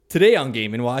Today on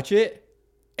Game and Watch It,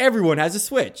 everyone has a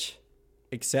Switch.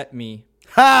 Except me.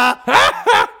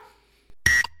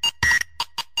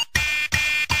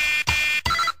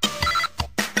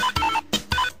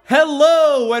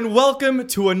 Hello and welcome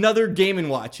to another Game and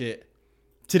Watch It.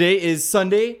 Today is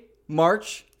Sunday,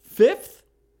 March 5th.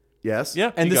 Yes.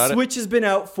 Yeah, And you the got Switch has been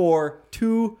out for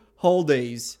 2 whole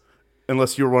days.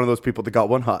 Unless you were one of those people that got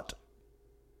one hot.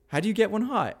 How do you get one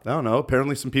hot? I don't know.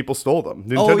 Apparently some people stole them.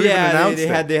 Nintendo Oh even yeah, announced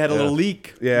they had a little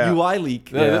leak, Yeah. UI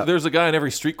leak. it. There's a guy on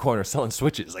every street corner selling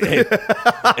Switches. Like, hey,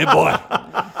 hey boy,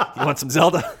 you want some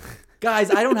Zelda?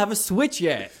 Guys, I don't have a Switch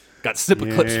yet. Got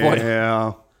snipper clips for you.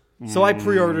 Yeah. So I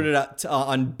pre-ordered it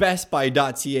on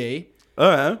bestbuy.ca,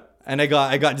 Okay. and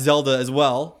I got Zelda as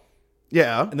well.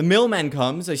 Yeah. And the mailman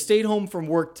comes. I stayed home from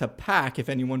work to pack, if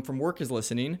anyone from work is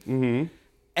listening. Mm-hmm.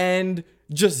 And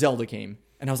just Zelda came.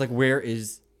 And I was like, where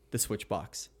is the Switch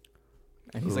box?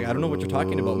 And he's like, I don't know what you're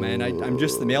talking about, man. I'm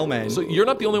just the mailman. So you're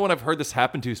not the only one I've heard this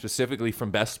happen to specifically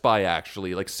from Best Buy,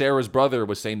 actually. Like Sarah's brother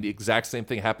was saying the exact same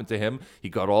thing happened to him. He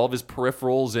got all of his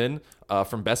peripherals in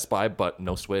from Best Buy, but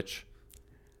no Switch.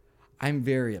 I'm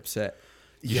very upset.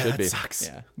 Yeah, should be. it sucks.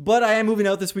 Yeah. But I am moving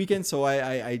out this weekend, so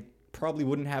I probably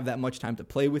wouldn't have that much time to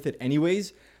play with it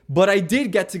anyways. But I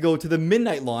did get to go to the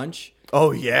midnight launch.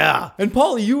 Oh yeah. And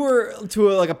Paul, you were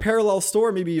to a parallel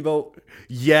store maybe about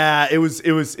Yeah, it was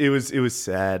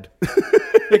sad.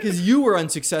 because you were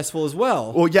unsuccessful as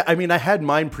well. Well, yeah, I mean I had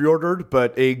mine pre-ordered,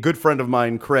 but a good friend of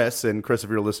mine, Chris, and Chris, if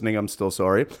you're listening, I'm still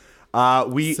sorry.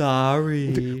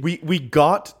 Sorry. We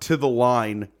got to the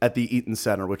line at the Eaton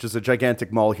Center, which is a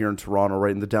gigantic mall here in Toronto,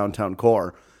 right in the downtown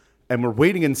core. And we're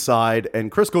waiting inside,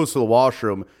 and Chris goes to the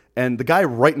washroom, and the guy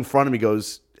right in front of me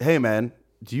goes, "Hey man,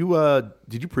 did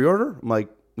you pre-order?" I'm like,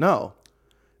 "No."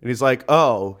 And he's like,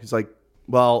 "Oh." He's like,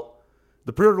 "Well,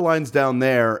 the pre-order line's down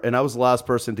there, and I was the last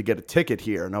person to get a ticket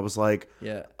here." And I was like,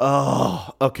 Yeah. "Oh,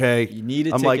 okay." You need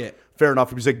a I'm ticket. like, "Fair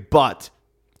enough." He's like, but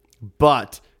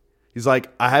he's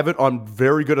like, "I have it on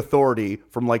very good authority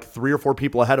from like 3 or 4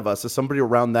 people ahead of us. So somebody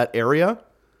around that area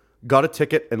got a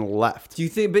ticket and left." Do you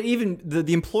think, but even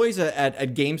the employees at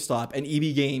GameStop and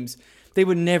EB Games, they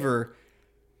would never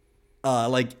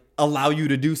allow you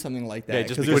to do something like that. Yeah,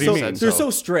 just 'Cause because they're you so, said they're so. so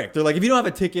strict. They're like, if you don't have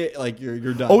a ticket, like you're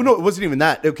done. Oh no, it wasn't even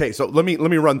that. Okay, so let me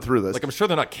run through this. Like, I'm sure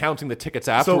they're not counting the tickets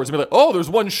afterwards and be like, oh, there's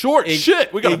one short.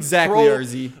 Shit, we got to exactly, throw,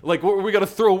 RZ. Like, we got to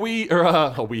throw we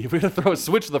got to throw a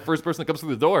Switch to the first person that comes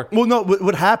through the door. Well, no,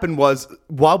 what happened was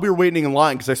while we were waiting in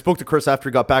line, because I spoke to Chris after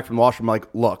he got back from the washroom, I'm like,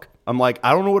 "Look, I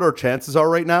don't know what our chances are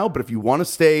right now, but if you want to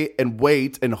stay and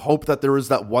wait and hope that there is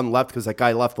that one left because that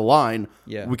guy left the line,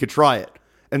 Yeah. we could try it."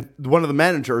 And one of the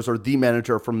managers, or the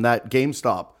manager from that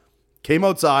GameStop, came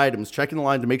outside and was checking the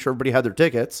line to make sure everybody had their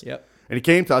tickets. Yep. And he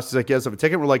came to us. He's like, "You guys have a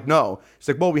ticket?" We're like, "No." He's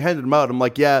like, "Well, we handed them out." I'm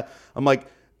like, "Yeah." I'm like,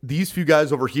 "These few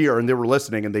guys over here," and they were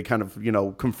listening, and they kind of,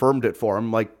 confirmed it for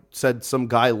him. Like, said some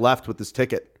guy left with his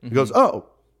ticket. He goes, "Oh,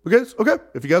 okay.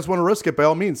 If you guys want to risk it, by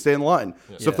all means, stay in line."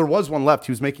 So if there was one left,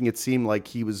 he was making it seem like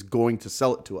he was going to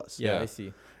sell it to us. Yeah, I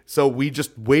see. So we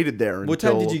just waited there What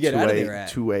until time did you get out of there at?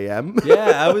 2 a.m.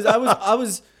 Yeah,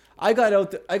 I got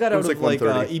out was of like like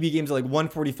 1:30. EB Games at like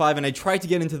 1:45, and I tried to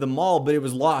get into the mall, but it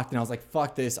was locked, and I was like,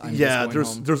 "Fuck this!" I'm Yeah, just going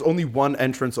home. there's only one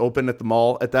entrance open at the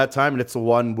mall at that time, and it's the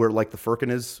one where like the Firkin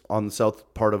is on the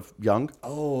south part of Yonge.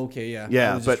 Oh, okay, yeah.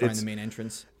 Yeah, I was but just trying it's- the main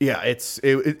entrance. Yeah,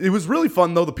 it was really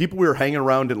fun though. The people we were hanging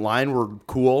around in line were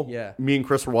cool. Yeah. Me and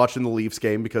Chris were watching the Leafs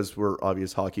game because we're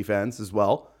obvious hockey fans as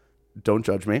well. Don't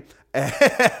judge me.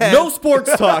 No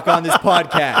sports talk on this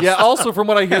podcast. Yeah, also from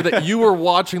what I hear that you were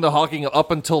watching the hockey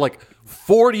up until like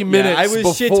 40 minutes I was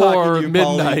before shit-talking you,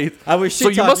 midnight. Paulie. I was So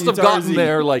you shit-talking must you have to gotten RZ.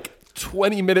 there like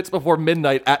 20 minutes before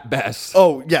midnight at best.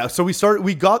 Oh yeah, so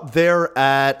we got there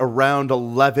at around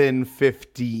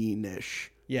 11:15ish.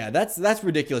 Yeah, that's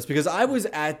ridiculous because I was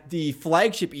at the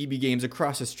flagship EB Games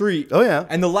across the street. Oh, yeah.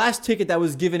 And the last ticket that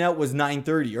was given out was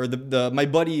 9:30, or my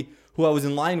buddy who I was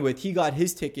in line with, he got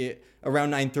his ticket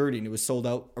around 9:30, and it was sold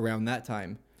out around that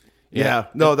time. Yeah,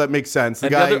 no, that makes sense.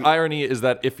 And the other irony is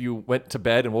that if you went to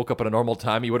bed and woke up at a normal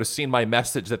time, you would have seen my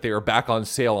message that they were back on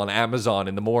sale on Amazon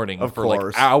in the morning for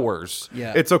course. like hours.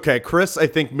 Yeah. It's okay. Chris, I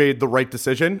think, made the right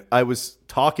decision. I was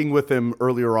talking with him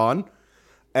earlier on,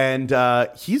 and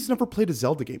he's never played a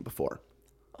Zelda game before.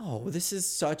 Oh, this is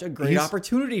such a great He's-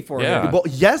 opportunity for Yeah. him. Well,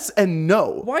 yes and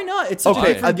no. Why not? It's such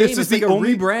Okay, a different this game. is It's the like a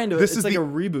only- rebrand. this It's is like the- a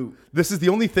reboot. This is the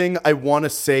only thing I want to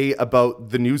say about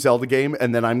the new Zelda game,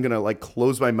 and then I'm gonna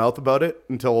close my mouth about it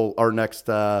until our next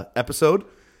episode.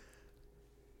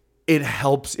 It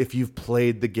helps if you've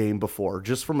played the game before,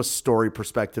 just from a story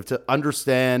perspective, to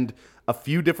understand a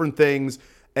few different things,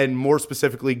 and more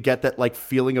specifically, get that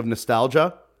feeling of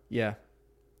nostalgia. Yeah.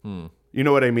 You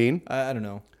know what I mean? I don't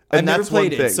know. And I've never that's one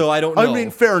played thing. it, so I don't know. I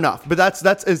mean, fair enough, but that's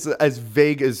as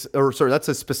vague as, or sorry, that's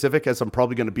as specific as I'm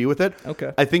probably going to be with it.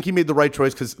 Okay. I think he made the right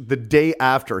choice because the day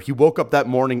after, he woke up that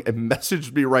morning and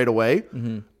messaged me right away,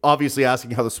 obviously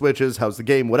asking how the Switch is, how's the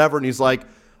game, whatever, and he's like,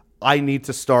 I need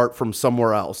to start from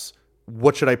somewhere else.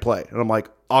 What should I play? And I'm like,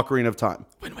 Ocarina of Time.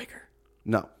 Wind Waker.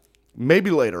 No.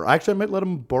 Maybe later. Actually, I might let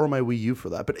him borrow my Wii U for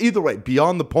that. But either way,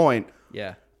 beyond the point,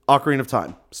 Yeah. Ocarina of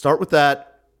Time. Start with that.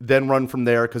 Then run from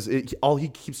there because all he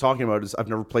keeps talking about is I've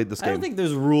never played this I game. don't think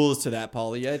there's rules to that,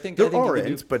 Paulie. I think there I think you could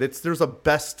aren't, do- but there's a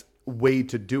best way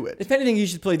to do it. If anything, you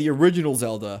should play the original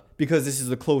Zelda because this is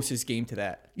the closest game to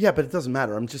that. Yeah, but it doesn't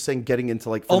matter. I'm just saying getting into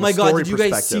like from Oh my a god, story did you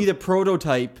guys perspective. see the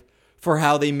prototype for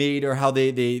how they made or how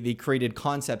they created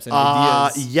concepts and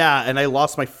ideas? Yeah, and I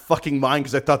lost my fucking mind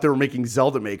because I thought they were making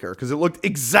Zelda Maker because it looked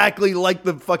exactly like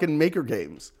the fucking Maker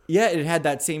games. Yeah, it had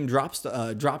that same drop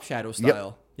shadow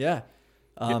style. Yeah.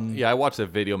 Yeah, I watched that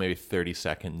video maybe 30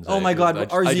 seconds. Oh my god, I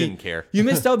RZ, didn't care. You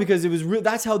missed out because it was real.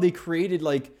 That's how they created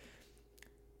like.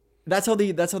 That's how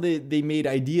they made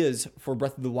ideas for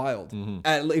Breath of the Wild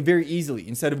like, very easily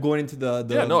instead of going into the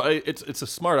Yeah, no, it's a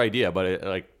smart idea,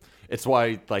 but it's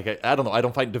why I don't know. I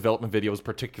don't find development videos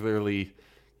particularly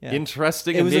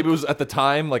interesting. And maybe it was at the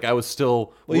time I was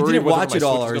still. Well, you worried didn't whether watch my it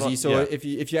all, Switch was RZ. gonna- So yeah.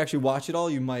 if you actually watch it all,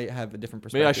 you might have a different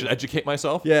perspective. Maybe I should educate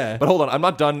myself. Yeah. But hold on, I'm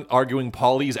not done arguing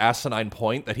Paulie's asinine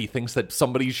point that he thinks that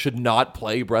somebody should not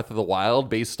play Breath of the Wild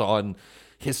based on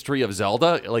history of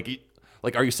Zelda.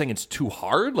 Are you saying it's too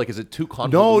hard? Is it too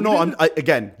convoluted? No.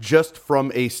 Again, just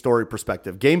from a story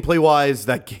perspective, gameplay wise,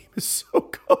 that game is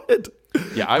so good.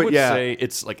 Yeah, I But would yeah. say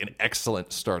it's an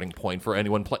excellent starting point for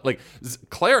anyone playing.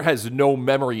 Claire has no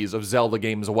memories of Zelda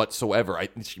games whatsoever.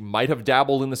 She might have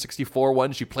dabbled in the 64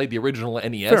 one. She played the original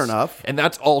NES. Fair enough. And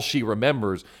that's all she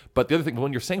remembers. But the other thing,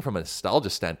 when you're saying from a nostalgia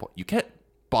standpoint, you can't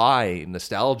buy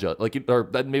nostalgia. Or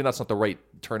that maybe that's not the right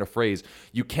turn of phrase.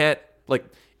 You can't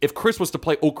if Chris was to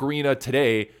play Ocarina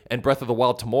today and Breath of the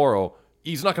Wild tomorrow,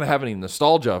 he's not going to have any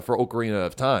nostalgia for Ocarina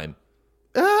of Time.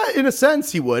 In a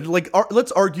sense, he would.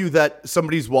 Let's argue that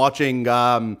somebody's watching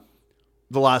The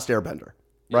Last Airbender,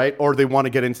 right? Or they want to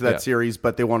get into that Yeah. series,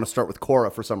 but they want to start with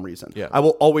Korra for some reason. Yeah. I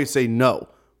will always say no.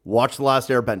 Watch The Last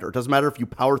Airbender. It doesn't matter if you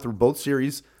power through both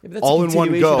series But that's all a in one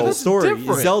continuation of go. the story.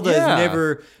 different. Zelda Yeah. is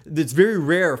never. It's very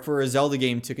rare for a Zelda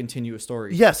game to continue a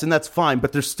story. Yes, and that's fine,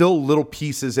 but there's still little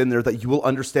pieces in there that you will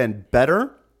understand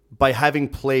better by having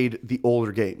played the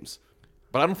older games.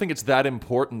 But I don't think it's that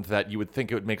important that you would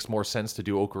think it makes more sense to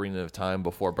do Ocarina of Time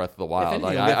before Breath of the Wild.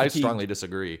 anything, you'll get I fatigued. strongly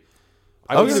disagree.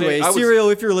 Anyway, Serial,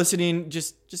 if you're listening,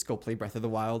 just go play Breath of the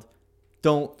Wild.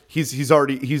 Don't. He's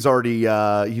already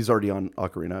on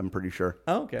Ocarina, I'm pretty sure.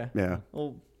 Oh, okay. Yeah.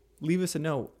 Well, leave us a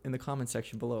note in the comment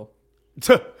section below,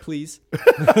 please.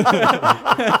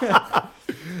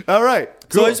 All right.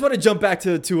 So Cool. I just want to jump back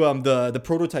to the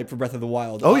prototype for Breath of the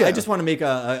Wild. Oh, yeah. I just want to make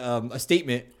a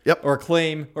statement Yep. or a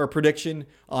claim or a prediction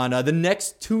on the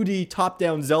next 2D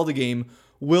top-down Zelda game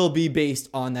will be based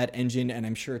on that engine, and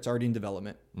I'm sure it's already in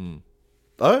development.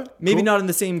 All right, Maybe cool. not in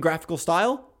the same graphical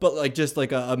style, but just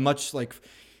a much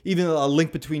even a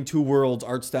Link Between Two Worlds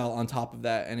art style on top of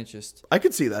that, and it's just I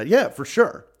could see that. Yeah, for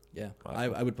sure.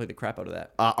 I would play the crap out of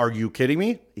that. Are you kidding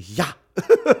me? Yeah.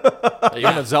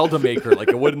 Even a Zelda Maker,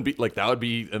 it wouldn't be that would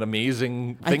be an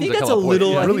amazing thing I think to that's come a up with.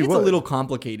 little. Yeah. I really think it's would. a little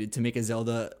complicated to make a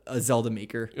Zelda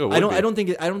Maker. It would I don't.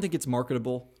 be. I don't think it's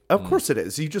marketable. Of course it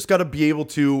is. You just got to be able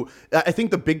to. I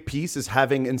think the big piece is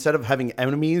instead of having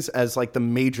enemies as the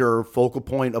major focal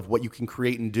point of what you can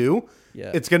create and do,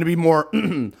 Yeah. it's going to be more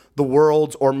the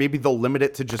worlds, or maybe they'll limit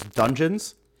it to just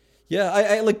dungeons. Yeah,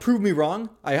 I prove me wrong.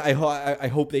 I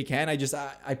hope they can.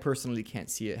 I personally can't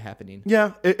see it happening.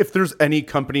 Yeah, if there's any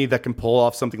company that can pull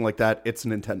off something like that, it's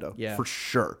Nintendo. Yeah. For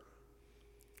sure.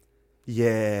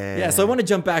 Yeah. Yeah, so I want to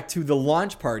jump back to the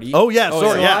launch party. Oh, yeah, sorry,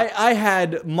 So yeah. I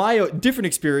had my different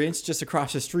experience just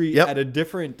across the street Yep. at a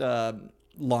different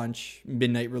launch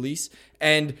midnight release,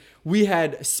 and we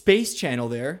had Space Channel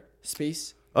there.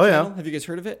 Space. Oh, yeah. Channel? Have you guys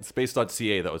heard of it?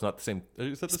 Space.ca, that was not the same.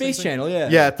 Is that the Space same thing? Channel, yeah.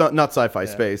 Yeah, it's not sci-fi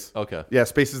space. Okay. Yeah,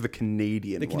 space is the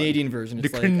Canadian The one. Canadian version. It's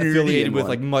The like Canadian affiliated with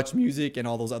one. Much Music and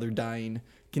all those other dying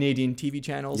Canadian TV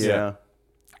channels. Yeah.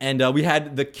 And we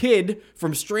had the kid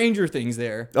from Stranger Things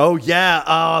there. Oh,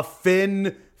 yeah.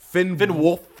 Finn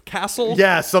Wolf Castle?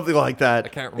 Yeah, something like that. I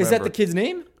can't remember. Is that the kid's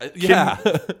name? Yeah.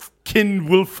 Kin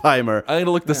Wolfheimer. I'm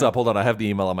gonna look this up. Hold on, I have the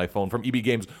email on my phone from EB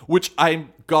Games, which I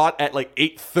got at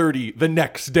 8:30 the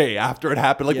next day after it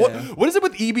happened. Yeah. What is it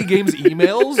with EB Games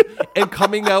emails and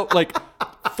coming out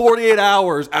 48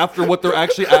 hours after what they're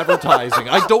actually advertising.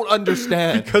 I don't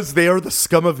understand. Because they are the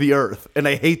scum of the earth, and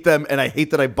I hate them, and I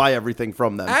hate that I buy everything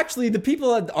from them. Actually, the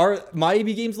people at my EB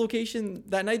Games location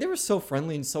that night, they were so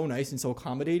friendly and so nice and so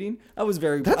accommodating.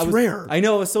 That's rare. I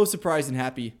know. I was so surprised and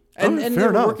happy. And they fair were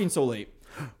enough. working so late.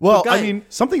 Well, But I mean,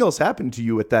 something else happened to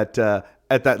you at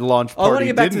that launch party. I want to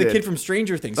get back to didn't the it? kid from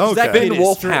Stranger Things. 'cause Okay. that kid Finn is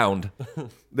Wolfhound.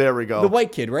 There we go. the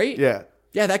white kid, right? Yeah.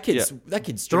 Yeah, that kid's They're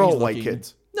strange all white looking.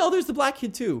 kids. No, there's the black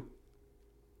kid too.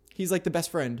 He's like the best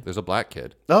friend. There's a black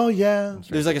kid. Oh yeah.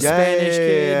 There's like a Yeah, Spanish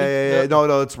kid. Yeah.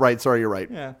 No, it's right. Sorry, you're right.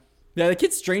 Yeah, the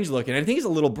kid's strange looking. I think he's a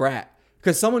little brat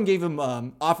because someone gave him,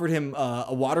 offered him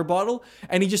a water bottle,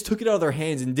 and he just took it out of their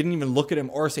hands and didn't even look at him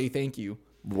or say thank you.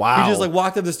 Wow. He just like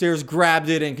walked up the stairs, grabbed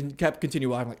it, and kept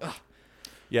continuing walking. I'm like, ugh.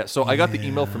 Yeah, so I got the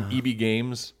email from EB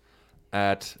Games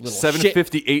at Little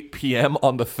 7:58 p.m.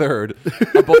 on the 3rd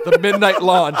about the midnight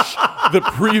launch the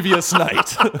previous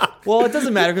night. Well, it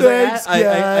doesn't matter Thanks, because I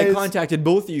guys. contacted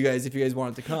both of you guys if you guys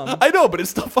wanted to come. I know, but it's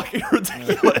still fucking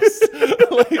ridiculous.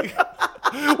 Like,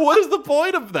 what is the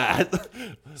point of that? Like,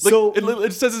 So-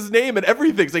 it says his name and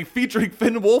everything. It's like featuring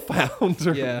Finn Wolfhound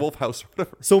or Yeah. Wolfhouse or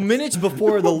whatever. So minutes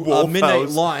before the Wolf midnight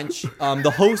House. launch,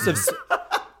 the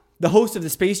host of the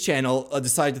Space Channel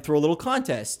decided to throw a little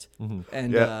contest,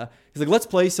 and Yeah. he's like, "Let's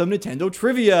play some Nintendo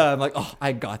trivia." I'm like, "Oh,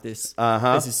 I got this.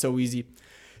 Uh-huh. This is so easy."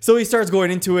 So he starts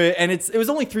going into it, and it was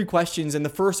only 3 questions, and the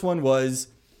first one was,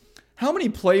 "How many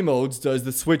play modes does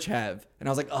the Switch have?" And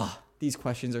I was like, "Oh, these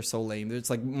questions are so lame.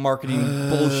 It's like marketing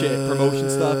bullshit, promotion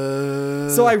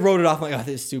stuff." So I wrote it off. I'm like, "Oh,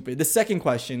 this is stupid." The second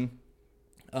question,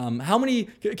 how many?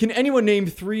 Can anyone name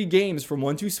 3 games from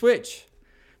 1-2 Switch?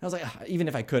 I was like, "Ah, even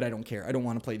if I could, I don't care. I don't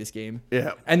want to play this game."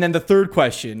 Yeah. And then the third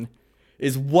question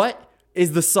is, what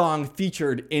is the song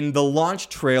featured in the launch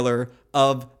trailer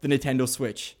of the Nintendo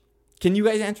Switch? Can you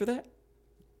guys answer that?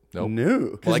 Nope.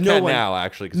 No. Well, I no can one- now,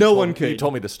 actually. 'cause no you told- one could. You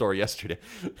told me the story yesterday.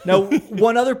 Now,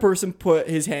 one other person put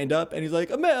his hand up and he's like,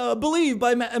 Believe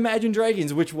by Imagine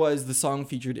Dragons, which was the song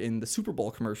featured in the Super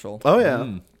Bowl commercial. Oh yeah.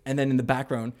 And then in the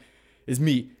background is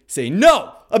me saying,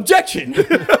 "No! Objection!"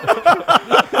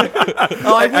 I wish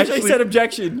I actually- said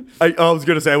objection. I was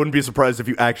gonna say I wouldn't be surprised if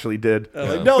you actually did.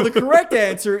 Like, no, the correct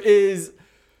answer is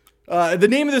the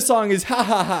name of the song is "Ha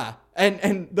Ha Ha,"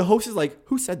 and the host is like,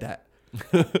 "Who said that?"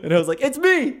 And I was like, "It's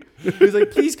me." He's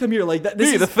like, "Please come here." Like that. This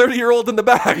Me, is the 30-year-old in the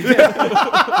back.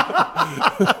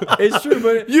 it's true,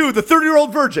 but You, the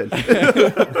 30-year-old virgin.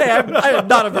 hey, I am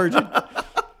not a virgin.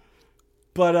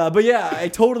 But yeah, I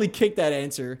totally kicked that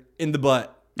answer in the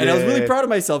butt, and I was really Yeah. proud of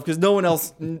myself because no one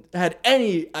else had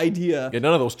any idea. Yeah,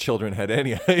 none of those children had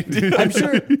any idea. I'm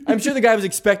sure the guy was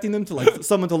expecting them to like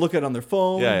someone to look at it on their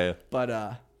phone. Yeah. But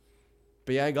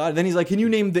yeah, I got it. Then he's like, "Can you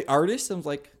name the artist?" I was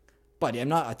like, "Buddy, I'm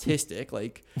not autistic."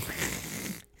 Like,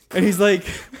 and he's like,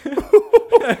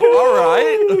 All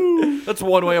right. That's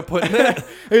one way of putting it.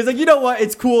 he's like, "You know what?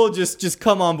 It's cool. Just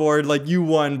come on board. Like, you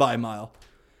won by a mile."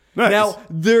 Nice. Now,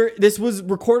 this was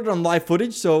recorded on live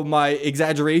footage, so my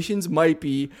exaggerations might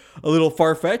be a little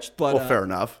far-fetched, but well, fair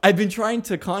enough. I've been trying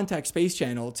to contact Space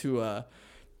Channel to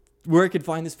where I could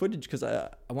find this footage because I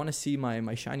want to see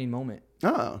my shining moment.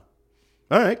 Oh.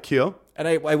 All right, Keel. And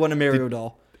I won a Mario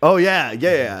doll. Oh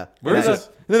yeah. Where is Nice.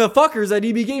 it? And then the fuckers at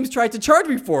EB Games tried to charge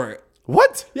me for it.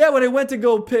 What? Yeah, when I went to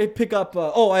go pick up...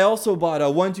 I also bought a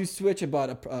 1-2 Switch. I bought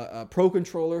a Pro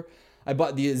Controller. I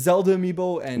bought the Zelda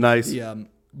Amiibo and Nice. the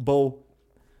Bo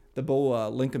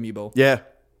Link Amiibo. Yeah.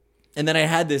 And then I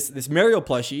had this Mario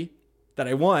plushie that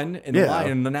I won in the Yeah. line.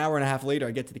 And an hour and a half later,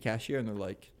 I get to the cashier and they're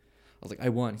like... I was like, "I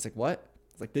won." He's like, "What?"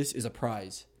 I was like, "This is a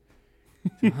prize."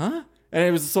 Huh? And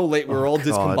it was so late. We were all God.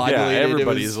 discombobulated. Yeah, It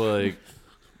everybody's was- like,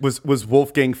 Was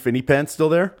Wolfgang Finny Pants still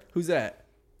there? Who's that?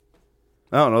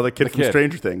 I don't know. The kid from kid.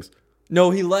 Stranger Things. No,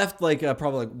 he left like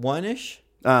probably like 1-ish.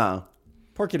 Ah.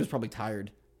 Poor kid was probably tired.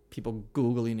 People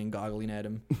googling and goggling at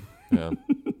him. yeah.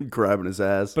 Grabbing his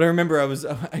ass. But I remember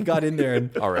I got in there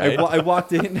and All right. I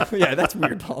walked in. Yeah, that's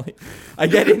weird, Polly. I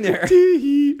get in there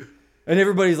and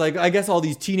everybody's like, I guess all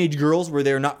these teenage girls were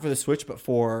there not for the Switch but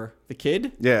for the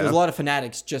kid. Yeah. There's a lot of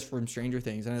fanatics just from Stranger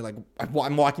Things, and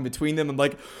I'm walking between them. I'm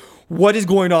like, "What is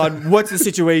going on? What's the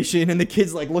situation?" And the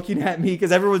kid's like looking at me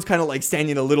because everyone's kind of like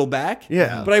standing a little back.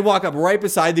 Yeah. But I walk up right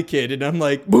beside the kid and I'm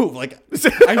like, "Move!" Like,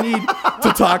 I need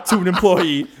to talk to an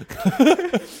employee.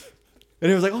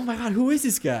 And it was like, "Oh my god, who is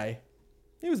this guy?"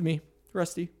 It was me,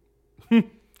 Rusty.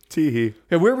 Teehee.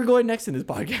 Okay, where are we going next in this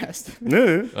podcast?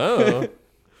 Yeah. Oh.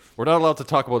 We're not allowed to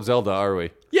talk about Zelda, are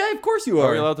we? Yeah, Yeah, of course you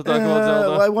Are we are. allowed to talk about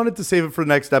Zelda? I wanted to save it for the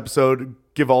next episode.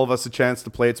 Give all of us a chance to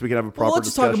play it so we can have a proper Well, let's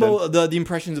just discussion. talk about the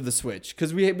impressions of the Switch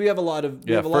because we have a lot of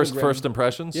we have a lot of first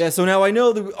impressions. Yeah, so now I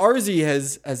know that RZ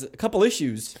has a couple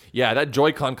issues. Yeah, that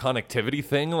Joy-Con connectivity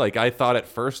thing, like I thought at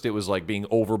first it was like being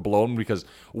overblown because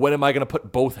when am I going to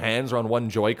put both hands on one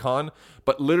Joy-Con?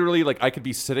 But literally, like I could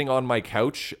be sitting on my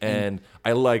couch and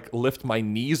I like lift my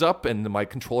knees up and my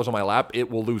controller's on my lap, it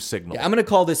will lose signal. Yeah, I'm gonna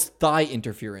call this thigh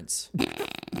interference.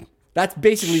 That's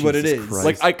basically what it Jesus is. Christ.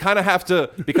 Like I kind of have to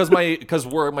because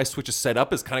where my Switch is set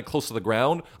up is kind of close to the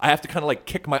ground. I have to kind of like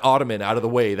kick my ottoman out of the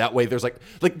way. That way, there's like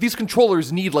these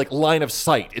controllers need like line of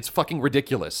sight. It's fucking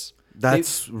ridiculous.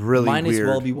 That's really Mine weird. as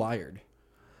well be wired.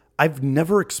 I've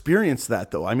never experienced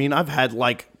that though. I mean, I've had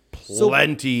like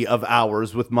plenty of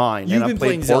hours with mine, You've and been I've played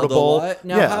playing Zelda a portable. lot.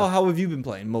 Now, yeah, how have you been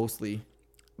playing? mostly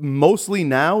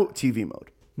now TV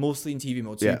mode, Mostly in TV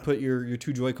mode. So Yeah. you put your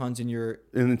two Joy-Cons in and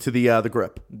into the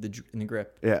grip. in the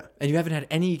grip. Yeah, And you haven't had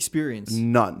any experience.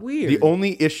 none. Weird. The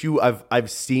only issue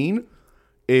I've seen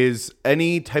is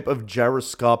any type of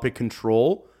gyroscopic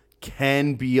control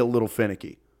can be a little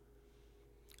finicky.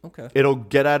 Okay. It'll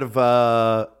get out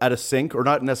of sync, or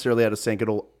not necessarily out of sync.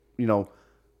 It'll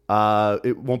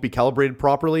it won't be calibrated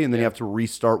properly, and then you have to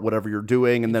restart whatever you're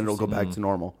doing, and then it'll go back to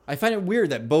normal. I find it weird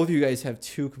that both of you guys have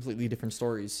two completely different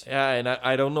stories. Yeah, and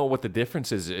I don't know what the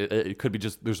difference is. It could be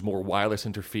just there's more wireless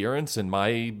interference in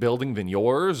my building than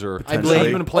yours, or I are blame- you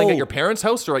even playing oh. at your parents'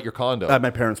 house or at your condo? At my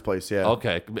parents' place, yeah.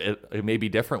 Okay, it may be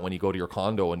different when you go to your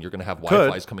condo and you're going to have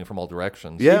Wi-Fi's coming from all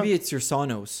directions. Yeah. Maybe it's your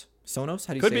Sonos. Sonos?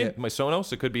 How do you Could say be it? my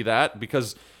Sonos. It could be that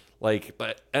because, like,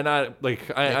 I'm not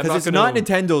Because it's gonna, not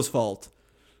Nintendo's fault.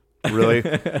 Really?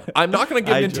 I'm not going to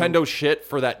give I Nintendo shit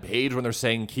for that page when they're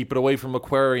saying keep it away from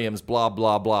aquariums, blah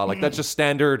blah blah. Like that's just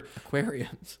standard.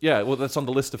 Aquariums. Yeah, well, that's on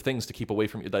the list of things to keep away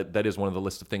from. That is one of the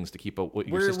list of things to keep your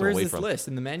system Where's away this from. list?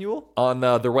 In the manual? On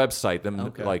their website,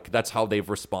 Okay. like that's how they've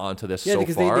responded to this Yeah, so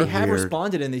because far. they have Weird.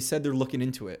 responded and they said they're looking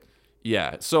into it.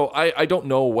 Yeah, so I don't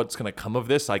know what's going to come of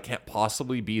this. I can't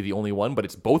possibly be the only one, but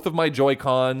it's both of my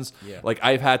Joy-Cons. Yeah. Like,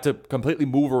 I've had to completely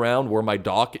move around where my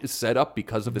dock is set up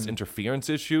because of this Mm-hmm. interference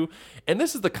issue. And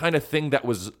this is the kind of thing that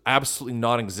was absolutely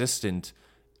non-existent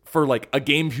for, like, a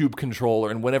GameCube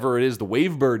controller. And whenever it is, the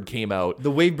Wavebird came out.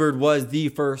 The Wavebird was the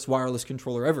first wireless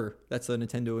controller ever. That's a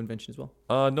Nintendo invention as well.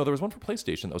 No, there was one for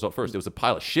PlayStation that was out first. It was a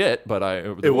pile of shit, but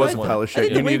It was a pile of I shit.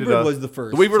 think the You needed Wavebird a- was the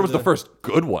first. The Wavebird So was the first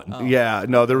good one. Yeah,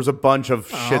 no, there was a bunch of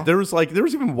shit. There was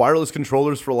even wireless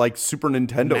controllers for like Super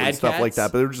Nintendo Mad and stuff like Cats?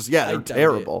 that, but they were just they're doubt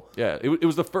terrible. Yeah, it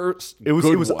was the first It was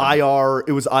good IR one.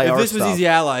 it was IR If this was stuff. Easy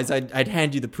Allies, I'd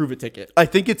hand you the Prove It ticket. I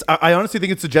think I honestly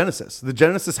think it's the Genesis. The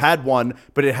Genesis had one,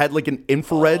 but it had like an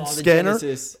infrared Oh, the scanner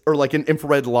Genesis. or like an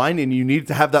infrared line, and you needed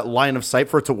to have that line of sight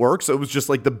for it to work. So it was just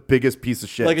like the biggest piece of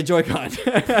shit. Like a Joy-Con.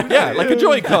 Yeah, like a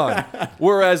Joy-Con.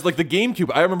 Whereas, like the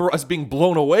GameCube, I remember us being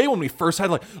blown away when we first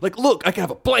had like look, I can have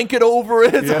a blanket over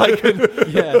it. I can,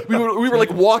 Yeah. we were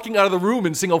like walking out of the room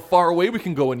and seeing how far away we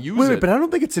can go and use Wait, it. but I don't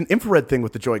think it's an infrared thing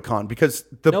with the Joy-Con because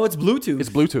the No, it's Bluetooth. It's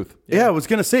Bluetooth. yeah, I was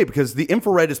gonna say because the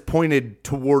infrared is pointed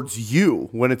towards you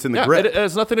when it's in the Yeah, grip. it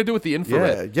has nothing to do with the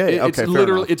infrared. Yeah, It's okay, fair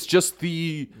literally enough. it's just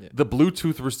the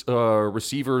Bluetooth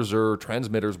receivers or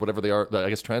transmitters, whatever they are. I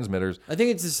guess transmitters. I think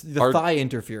it's just the thigh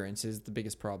interference is the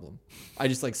biggest problem. I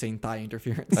just like saying thigh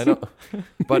interference. I know,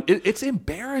 but it's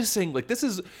embarrassing. Like this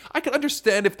is, I could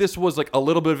understand if this was like a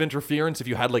little bit of interference.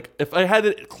 If I had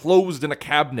it closed in a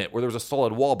cabinet where there was a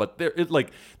solid wall, but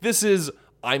this is.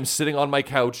 I'm sitting on my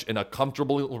couch in a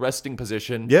comfortable resting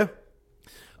position. yeah.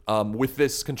 With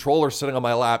this controller sitting on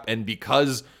my lap, and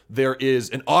because there is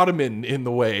an ottoman in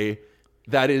the way,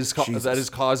 that is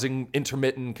causing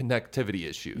intermittent connectivity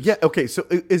issues. Yeah. Okay. So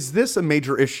is this a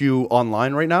major issue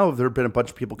online right now? Have there been a bunch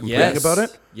of people complaining about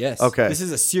it? Yes. Okay. This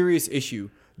is a serious issue.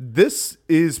 This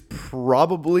is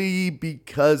probably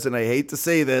because, and I hate to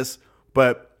say this,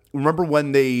 but remember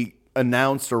when they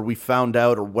announced or we found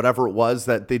out or whatever it was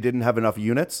that they didn't have enough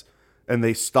units and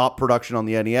they stopped production on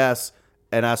the NES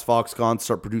and asked Foxconn to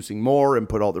start producing more and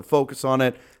put all their focus on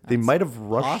it. They might have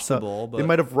rushed. possible, They but-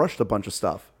 might have rushed a bunch of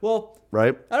stuff, Well,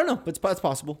 right? I don't know, but it's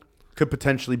possible. Could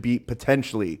potentially be.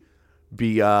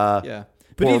 Yeah.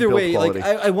 But poor either build way, quality.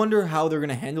 I wonder how they're going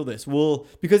to handle this.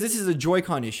 Because this is a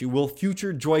Joy-Con issue, will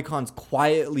future Joy-Cons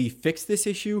quietly fix this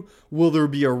issue? Will there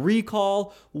be a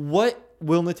recall? What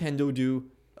will Nintendo do?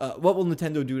 What will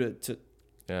Nintendo do to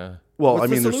Yeah. Well, What's I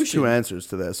the mean, there's solution? two answers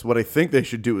to this. What I think they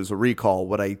should do is a recall.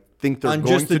 What I think they're on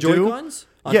going just the to do, Joy-Cons?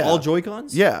 On all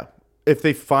Joy-Cons? Yeah, if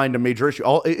they find a major issue,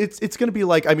 it's going to be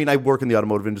like. I mean, I work in the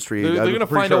automotive industry. They're I'm going to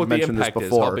pretty find sure out I've what the mentioned this impact is,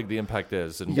 before. how big the impact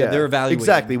is, and Yeah, they're evaluating.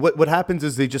 Exactly. What happens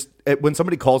is they just when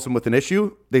somebody calls them with an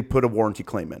issue, they put a warranty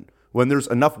claim in. When there's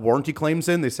enough warranty claims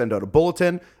in, they send out a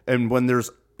bulletin. And when there's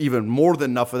even more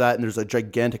than enough of that, and there's a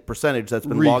gigantic percentage that's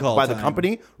been logged Recall by the time.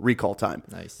 company, recall time.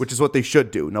 Nice. Which is what they should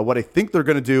do. Now, what I think they're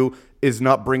going to do is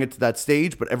not bring it to that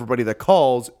stage, but everybody that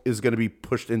calls is going to be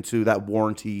pushed into that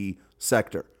warranty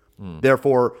sector.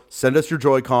 Therefore, send us your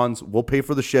Joy-Cons. We'll pay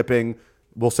for the shipping.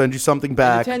 We'll send you something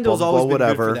back. Nintendo's blah, always blah, been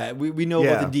whatever. good for that. We know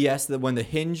Yeah. about the DS that when they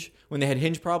had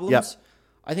hinge problems. Yep.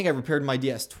 I think I repaired my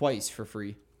DS twice for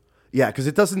free. Yeah, because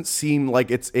it doesn't seem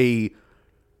like it's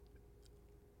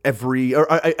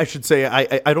I should say,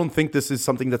 I don't think this is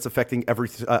something that's affecting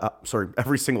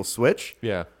every single Switch.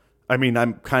 Yeah. I mean,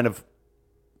 I'm kind of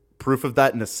proof of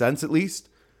that in a sense, at least.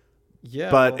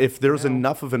 Yeah. But well, if there's now-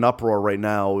 enough of an uproar right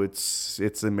now, it's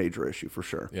a major issue for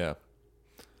sure. Yeah.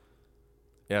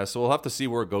 Yeah, so we'll have to see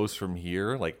where it goes from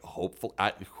here. Like, hopeful.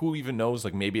 Who even knows?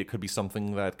 Like, maybe it could be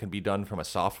something that can be done from a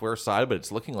software side, but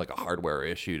it's looking like a hardware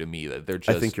issue to me. That they're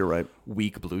just I think you're right.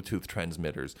 weak Bluetooth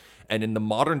transmitters. And in the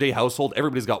modern day household,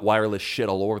 everybody's got wireless shit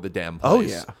all over the damn place. Oh,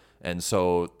 yeah. And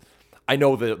so I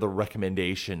know the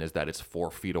recommendation is that it's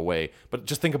 4 feet away, but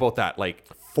just think about that.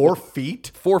 Like 4 feet?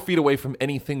 4 feet away from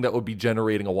anything that would be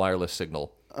generating a wireless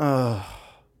signal. And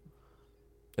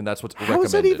that's what's How recommended.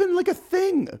 is that even like a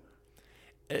thing?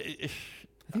 I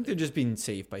think they're just being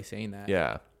safe by saying that.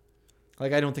 Yeah.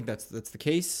 Like, I don't think that's the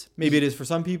case. Maybe it is for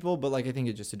some people, but like I think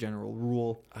it's just a general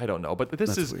rule. I don't know, but this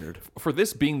That's is weird. For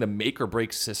this being the make or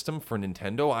break system for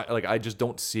Nintendo. I just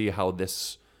don't see how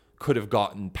this could have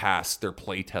gotten past their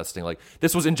play testing. Like,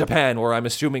 this was in Japan, where I'm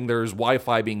assuming there's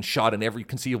Wi-Fi being shot in every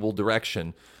conceivable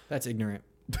direction, That's ignorant.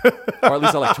 or at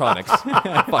least electronics.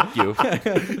 Fuck you.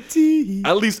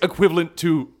 At least equivalent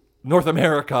to North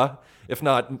America, if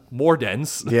not more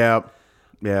dense. Yeah.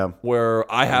 Yeah.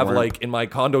 Where I have Warp. like in my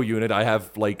condo unit, I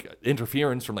have like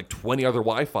interference from like 20 other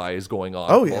Wi-Fi's going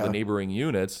on Oh, from all yeah. the neighboring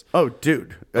units. Oh,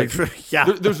 dude. Yeah.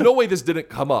 There's no way this didn't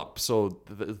come up, so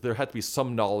there had to be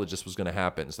some knowledge this was going to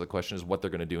happen. So the question is what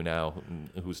they're going to do now. And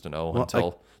who's to know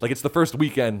until like it's the first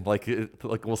weekend. Like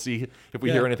we'll see if we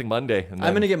Yeah. hear anything Monday. And I'm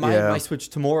then- gonna get my, Yeah. my Switch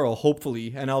tomorrow,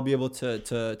 hopefully, and I'll be able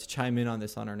to chime in on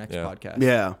this on our next Yeah. podcast.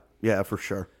 Yeah. Yeah, for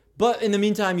sure. But in the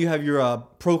meantime, you have your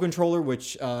Pro controller,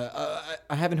 which I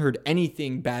haven't heard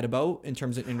anything bad about in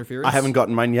terms of interference. I haven't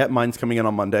gotten mine yet. Mine's coming in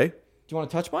on Monday. Do you want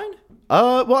to touch mine?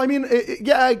 Well, I mean,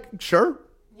 sure.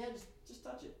 Yeah, just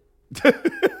touch it.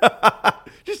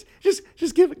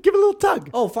 Just give it a little tug.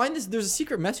 Oh, find this. There's a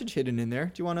secret message hidden in there.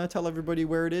 Do you want to tell everybody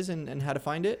where it is and how to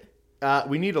find it?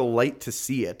 We need a light to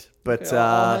see it, but Okay,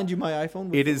 I'll hand you my iPhone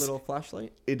with it a is- little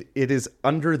flashlight. it is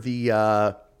under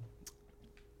the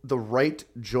right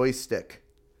joystick,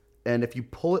 and if you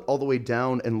pull it all the way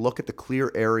down and look at the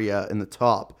clear area in the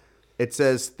top, it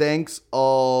says "Thanks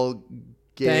all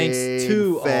game Thanks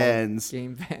to fans." all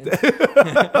game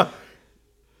fans.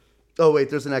 Oh wait,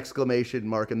 there's an exclamation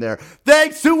mark in there.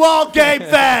 Thanks to all game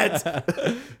fans.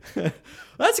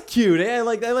 That's cute. Eh? I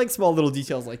like small little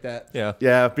details like that. yeah.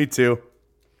 Yeah, me too.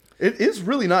 It is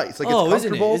really nice. Like Oh, it's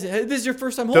isn't comfortable. it? This is your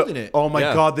first time holding it. Oh my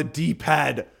Yeah. god, the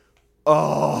D-pad.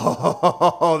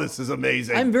 Oh, this is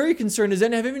amazing. I'm very concerned. Have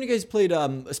any of you guys played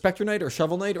Spectre Knight or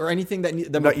Shovel Knight or anything that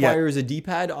Not yet. requires a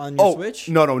D-pad on your Switch?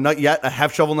 No, not yet. I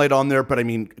have Shovel Knight on there, but I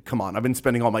mean, come on. I've been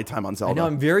spending all my time on I Zelda. know.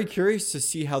 I'm very curious to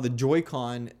see how the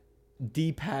Joy-Con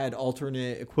D-pad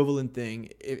alternate equivalent thing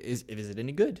is it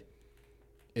any good?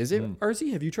 Is it,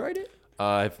 RZ? Have you tried it?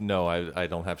 I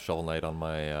don't have Shovel Knight on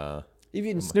my.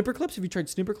 Even snipper clips? Have you tried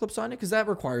snipper clips on it? Because that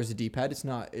requires a D-pad. It's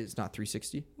not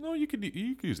 360. No, you could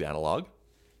use the analog.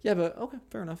 Yeah, but okay,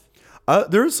 fair enough.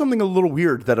 There is something a little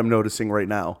weird that I'm noticing right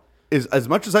now. Is as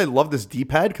much as I love this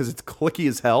D-pad because it's clicky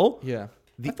as hell. Yeah.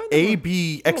 The I find them A,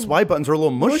 B, X, Y buttons are a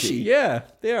little mushy. mushy. Yeah,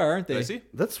 they are, aren't they? I see.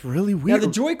 That's really Now weird. the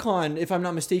Joy-Con, if I'm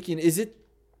not mistaken, is it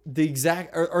the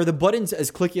exact? Are the buttons as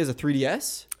clicky as a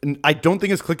 3DS? And I don't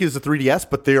think it's clicky as a 3DS,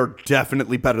 but they are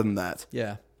definitely better than that.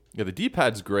 Yeah. Yeah, the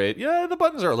D-pad's great. Yeah, the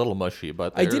buttons are a little mushy,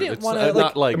 but I didn't it's wanna,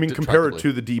 not like. I mean, compare it detractably.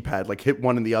 to the D-pad. Like hit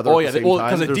one and the other Oh at yeah, the same well, time.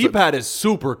 because the There's a- D-pad is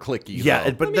super clicky. Yeah,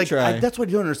 though. but me like, try. that's what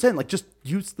I don't understand. Like, just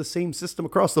use the same system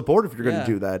across the board if you're going Yeah.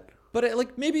 to do that. But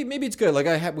like maybe it's good. Like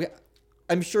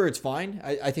I'm sure it's fine.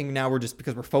 I think now we're just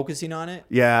because we're focusing on it.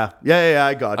 Yeah,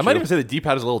 I got I you. might even say the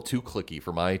D-pad is a little too clicky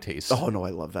for my taste. Oh no,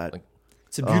 I love that.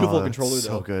 It's a beautiful Oh, controller that's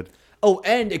though. so good. Oh,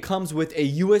 and it comes with a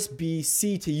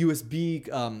USB-C to USB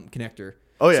connector.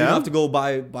 Oh, So you yeah? don't have to go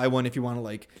buy one if you want to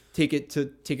like take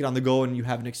it on the go and you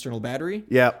have an external battery.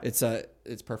 Yeah. It's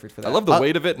perfect for that. I love the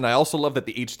weight of it, and I also love that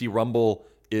the HD Rumble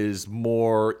is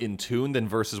more in tune than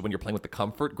versus when you're playing with the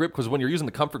Comfort Grip. Because when you're using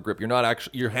the Comfort Grip, you're not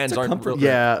actually your hands It's a aren't. Comfort real- Grip.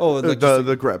 Yeah. Oh, like just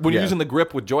the grip. When you're yeah. using the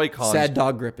grip with Joy-Cons, sad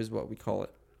dog grip is what we call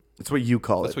it. It's what you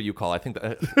call That's it. what you call. I think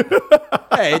that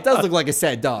Hey, it does look like a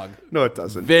sad dog. No, it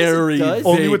doesn't. very does?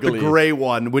 Only with the vaguely. gray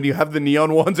one. When you have the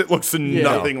neon ones, it looks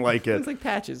nothing like it. It's like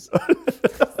patches.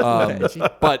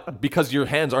 But because your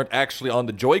hands aren't actually on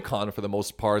the Joy-Con for the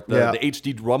most part, the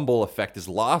HD rumble effect is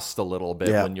lost a little bit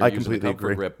Yeah, when you're I using the completely comfort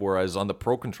agree. grip. Whereas on the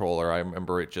Pro Controller, I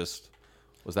remember it just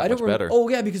was that I much don't better. remember. Oh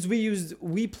yeah, because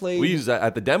we played. We used that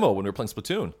at the demo when we were playing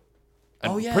Splatoon.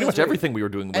 And Oh, yeah, pretty that's much right. everything we were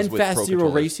doing was and with Fast Pro Zero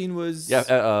controllers. Racing was. Yeah,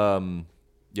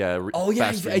 yeah. Oh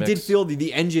yeah, Fast I did Remix. feel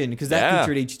the engine because that Yeah.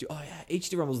 featured HD. Oh yeah,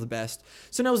 HD Rumble's the best.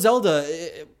 So now Zelda,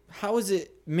 how is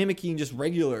it mimicking just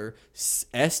regular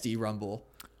SD Rumble?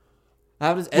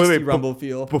 How does SD Rumble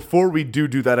feel? Before we do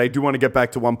that, I do want to get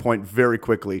back to one point very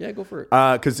quickly. Yeah, go for it.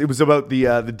 Because it was about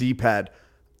the D-pad.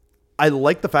 I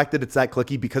like the fact that it's that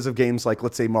clicky because of games like,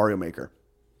 let's say, Mario Maker,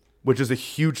 which is a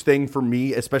huge thing for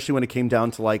me, especially when it came down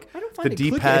to like I don't the find it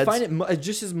clicky. D-pads. I find it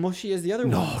just as mushy as the other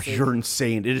No, ones. Like, you're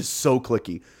insane. It is so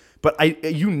clicky. But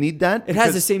you need that. it has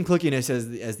the because same clickiness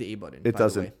as the A button. It by the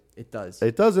doesn't. way. It does.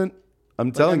 It doesn't. I'm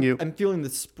Like, telling you. I'm feeling the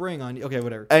spring on. Okay,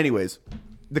 whatever. Anyways,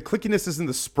 the clickiness isn't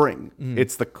the spring. Mm-hmm.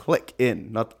 It's the click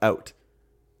in, not out.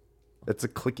 It's a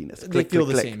clickiness. They Click, feel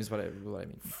click, the click. same, is what I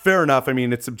mean. Fair enough. I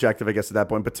mean, it's subjective, I guess, at that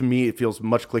point. But to me, it feels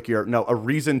much clickier. Now, a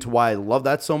reason to why I love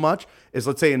that so much is,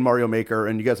 let's say in Mario Maker,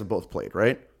 and you guys have both played,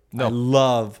 right? I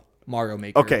love Mario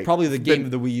Maker. Okay, Probably the game then-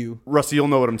 of the Wii U. Rusty, you'll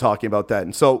know what I'm talking about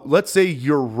then. So let's say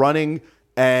you're running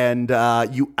and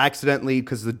you accidentally,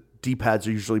 because the D-pads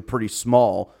are usually pretty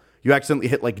small, you accidentally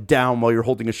hit like down while you're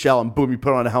holding a shell and boom, you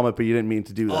put on a helmet, but you didn't mean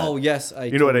to do that. Oh yes,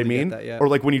 You know what I totally get mean? that, yeah. Or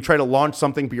like when you try to launch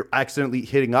something, but you're accidentally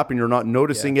hitting up and you're not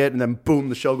noticing it, and then boom,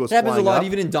 the shell goes It happens a flying lot, up.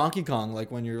 even in Donkey Kong.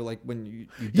 Like when you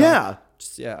dunk. Yeah.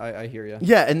 Just, yeah, I hear you.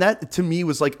 Yeah, and that to me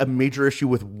was like a major issue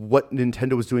with what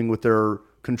Nintendo was doing with their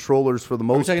controllers for the Are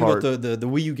we most talking part. about the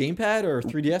Wii U gamepad or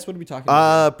 3DS? What are we talking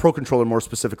about? Pro controller more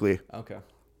specifically. Okay.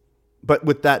 But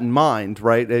with that in mind,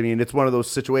 right? I mean, it's one of those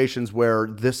situations where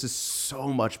this is so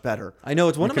much better. I know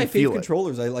it's one You of my can feel favorite it.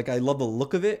 controllers. I love the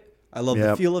look of it. I love the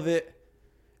Yep. feel of it.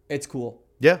 It's cool.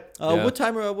 Yeah. Yeah. What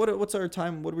time? What's our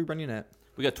time? What are we running at?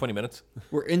 We got 20 minutes.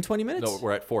 We're in 20 minutes. No,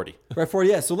 we're at 40. We're at 40.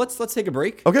 Yeah. So let's take a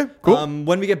break. Okay, cool.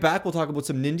 When we get back, we'll talk about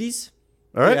some Nindies.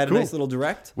 All right, We had cool. a nice little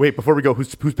direct. Wait, before we go,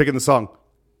 who's picking the song?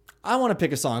 I want to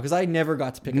pick a song because I never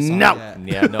got to pick a song. No. yet.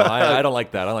 Yeah, no, I don't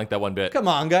like that. I don't like that one bit. Come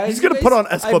on, guys. He's gonna You put guys-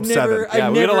 on S Club I've never- 7. I've Yeah,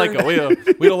 we don't like never-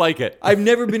 it. We don't like it. I've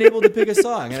never been able to pick a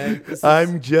song. And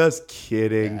I'm just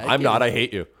kidding. I'm not. I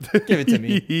hate you. give it to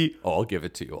me. Oh, I'll give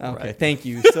it to you. All Okay, right. thank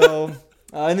you. So,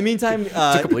 in the meantime,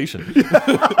 To completion.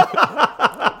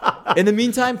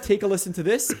 take a listen to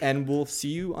this, and we'll see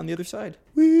you on the other side.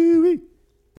 Wee, wee.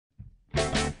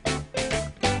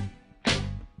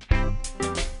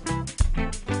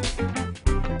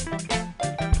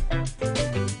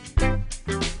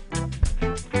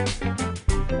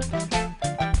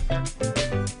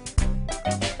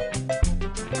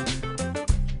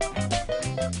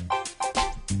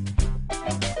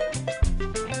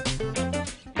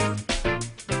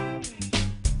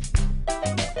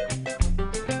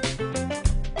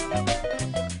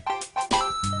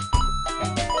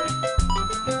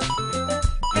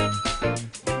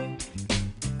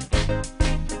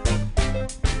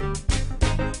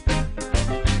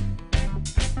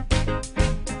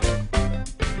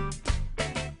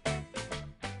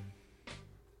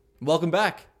 Welcome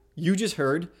back. You just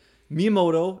heard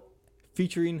Miyamoto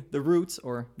featuring the Roots,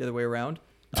 or the other way around,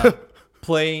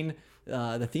 playing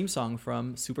the theme song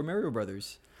from Super Mario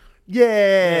Brothers.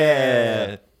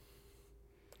 Yeah.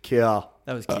 Yeah.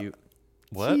 That was cute.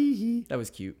 What? That was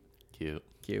cute. Cute.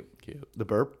 Cute. Cute. The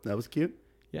burp. That was cute.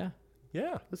 Yeah.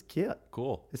 Yeah. That's cute.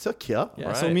 Cool. It's so cute.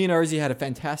 Yeah. So Right. me and Arzy had a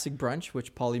fantastic brunch,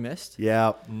 which Polly missed.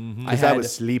 Yeah. Mm-hmm. Because I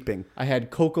was sleeping. I had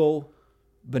cocoa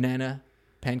banana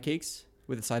pancakes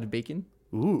with a side of bacon.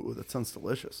 Ooh, that sounds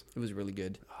delicious. It was really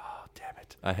good. Oh, damn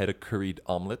it. I had a curried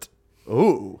omelet.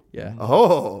 Ooh. Yeah.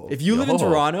 Oh. If you live in Yo.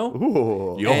 Toronto,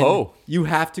 Ooh. Yo and ho. you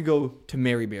have to go to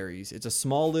Mary Berry's. It's a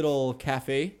small little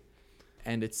cafe,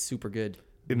 and it's super good.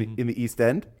 In the East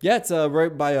End? Yeah, it's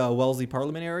right by Wellesley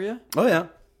Parliament area. Oh, yeah.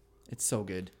 It's so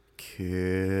good.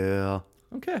 Cool.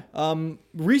 Okay.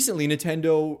 Recently,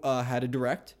 Nintendo had a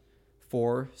direct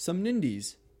for some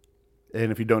Nindies.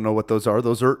 And if you don't know what those are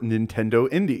Nintendo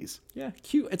Indies. Yeah,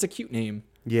 cute. It's a cute name.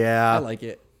 Yeah. I like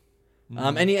it.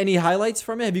 Any highlights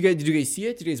from it? Did you guys see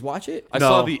it? Did you guys watch it? I No.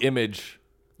 saw the image.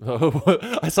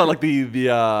 I saw like the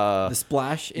The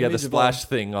splash. yeah, the image of splash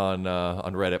thing on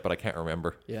Reddit, but I can't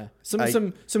remember. Yeah.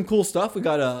 Some cool stuff. We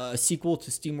got a sequel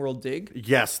to SteamWorld Dig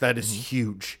Yes, that is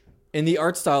huge. in the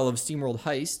art style of SteamWorld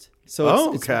Heist. So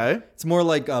Oh, it's okay. It's more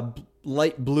like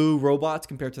light blue robots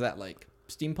compared to that like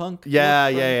steampunk.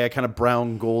 Yeah. Kind of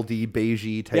brown, goldy,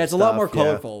 beigey type. Yeah, it's a lot more stuff, yeah.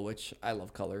 colorful, which I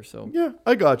love color. So Yeah,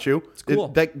 I got you. It's cool.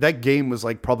 That game was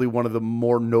like probably one of the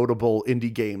more notable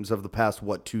indie games of the past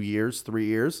 2 years, 3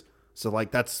 years. So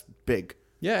like that's big.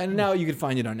 yeah, and now you can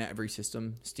find it on every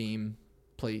system: Steam,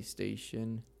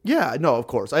 PlayStation. Yeah, no, of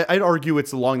course. I'd argue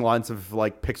it's along the lines of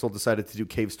like Pixel decided to do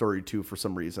Cave Story 2 for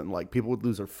some reason. Like people would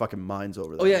lose their fucking minds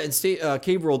over that. Oh yeah, and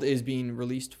Cave World is being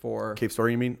released for. Cave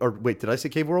Story, you mean? Or wait, did I say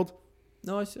Cave World?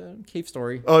 No, I said Cave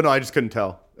Story. Oh no, I just couldn't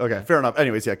tell. Okay, fair enough.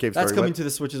 Anyways, yeah, Cave Story. That's coming what? to the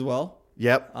Switch as well.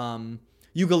 Yep.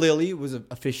 Yooka-Laylee was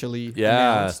officially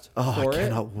Yeah. announced Oh, for I it.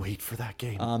 cannot wait for that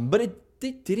game. But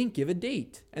they didn't give a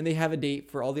date, and they have a date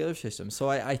for all the other systems. So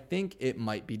I think it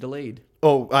might be delayed.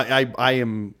 Oh, I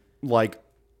am like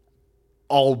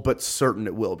all but certain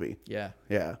it will be. Yeah.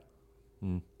 Yeah.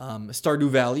 Stardew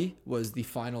Valley was the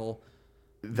final.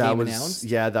 That game was announced.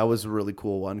 that was a really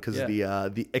cool one because Yeah.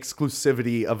 the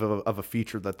exclusivity of a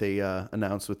feature that they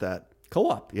announced with that.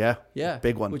 Co-op. Yeah. Yeah.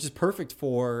 Big one. Which is perfect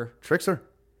for. Trickster.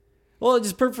 Well, it's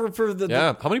just perfect for the.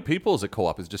 Yeah. How many people is it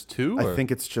co-op? Is it just 2? I or-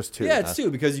 think it's just 2. Yeah, it's two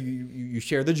because you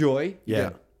share the joy. You Yeah.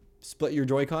 get- split your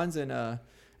Joy Cons and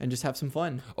just have some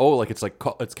fun. Oh, like it's like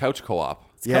it's couch co-op.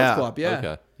 It's Yeah. couch co-op, yeah.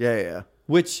 Okay. Yeah.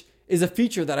 Which is a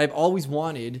feature that I've always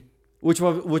wanted. Which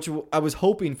I was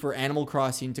hoping for Animal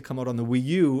Crossing to come out on the Wii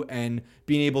U and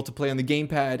being able to play on the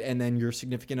gamepad and then your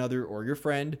significant other or your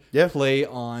friend Yeah. play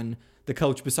on the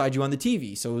couch beside you on the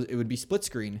TV. So it would be split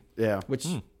screen. Yeah. Which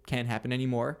can't happen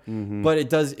anymore. But it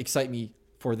does excite me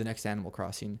for the next Animal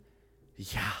Crossing.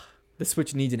 Yeah. The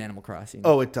Switch needs an Animal Crossing.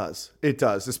 Oh, it does. It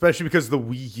does. Especially because the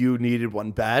Wii U needed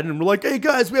one bad, and we're like, "Hey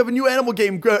guys, we have a new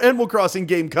Animal Crossing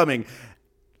game coming."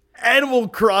 Animal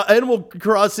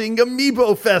Crossing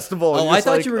Amiibo Festival. And Oh, you're I just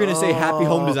thought like, you were going to say Happy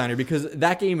Home "Oh." Designer because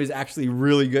that game is actually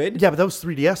really good. Yeah, but that was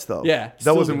 3DS though. Yeah, that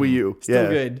still wasn't good. Wii U. Still Yeah.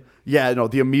 good. Yeah, no,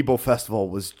 the Amiibo Festival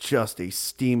was just a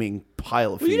steaming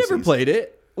pile of Well, you feces. never played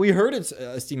it. We heard it's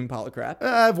a steaming pile of crap.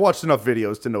 I've watched enough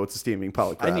videos to know it's a steaming pile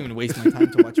of I crap. didn't even waste my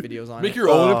time to watch videos on Make it. your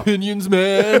own opinions,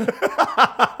 man.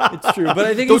 It's true, but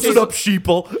I think Don't it's shut just, up,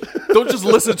 sheeple. Don't just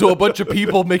listen to a bunch of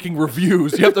people making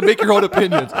reviews. You have to make your own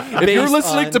opinions. If you're Based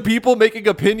listening on- to people making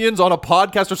opinions on a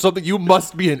podcast or something, you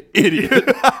must be an idiot.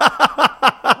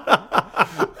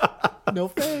 no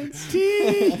offense.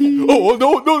 Oh,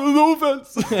 no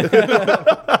offense.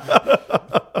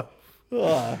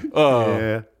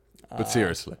 Yeah. But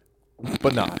seriously.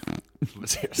 But not. But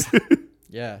seriously.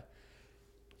 Yeah.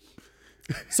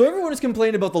 So everyone is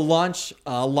complaining about the launch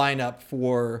lineup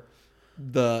for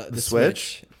the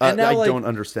Switch? And now, I don't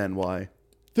understand why.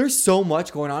 there's so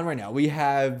much going on right now. We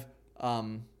have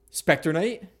Spectre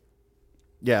Knight.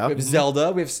 Yeah. We have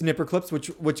Zelda. We have Snipper Clips,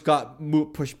 which got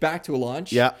pushed back to a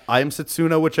launch. Yeah, I Am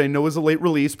Setsuna, which I know is a late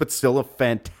release, but still a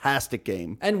fantastic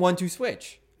game. And 1-2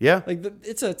 Switch. Yeah. Like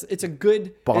it's a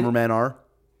good Bomberman R.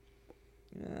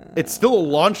 It's still a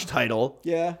launch title.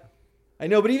 Yeah, I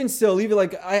know, but even still, even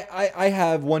like I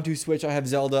have 1-2 Switch. I have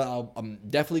Zelda. I'm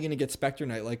definitely gonna get Spectre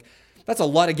Knight. Like that's a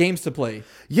lot of games to play.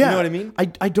 Yeah. You know what I mean?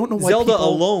 I don't know why Zelda people...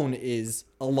 alone is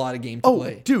a lot of game to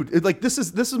play. Dude, like this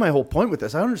is my whole point with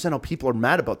this. I don't understand how people are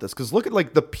mad about this because look at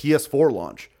like the PS4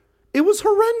 launch. It was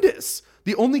horrendous.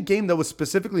 The only game that was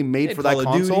specifically made Hey, for that Call of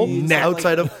console Duty,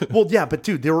 outside of well, yeah, but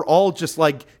dude, they were all just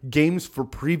like games for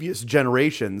previous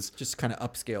generations Just kind of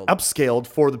upscaled. upscaled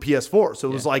for the PS4. So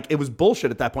it was like it was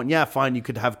bullshit at that point. Yeah, fine, you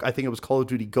could have I think it was Call of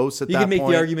Duty Ghosts at You that can make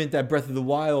point. the argument that Breath of the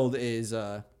Wild is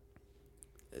the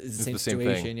same the same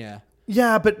situation. thing. Yeah.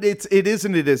 Yeah, but it is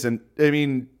and it isn't. I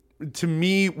mean, to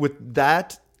me, with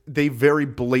that, they very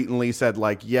blatantly said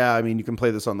like, yeah, I mean, you can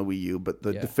play this on the Wii U, but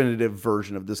the definitive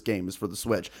version of this game is for the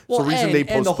Switch. Well, so the reason and, they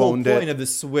and the whole postponed point it. of the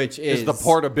Switch is the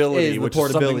portability, is the which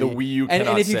is something the portability. Wii U and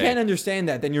cannot if you say. can't understand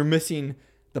that, then you're missing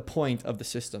the point of the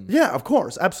system. Yeah, of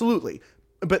course, absolutely.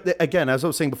 But again, as I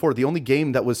was saying before, the only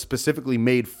game that was specifically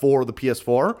made for the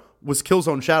PS4 was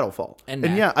Killzone Shadowfall. And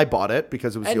And Knack. yeah, I bought it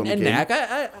because it was the And, only and game.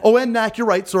 Knack, Oh, and Knack, you're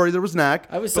right. Sorry, there was Knack.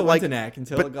 I was But, so into Knack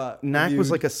until but it got Knack was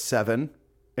reviewed. like a 7,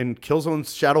 and Killzone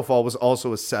Shadowfall was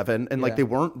also a 7, and like Yeah. they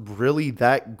weren't really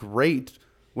that great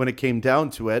when it came down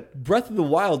to it. Breath of the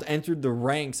Wild entered the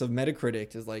ranks of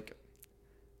Metacritic as like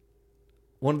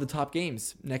one of the top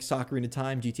games. Next to Ocarina of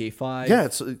Time, GTA 5. Yeah,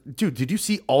 it's dude. Did you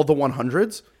see all the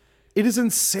 100s? It is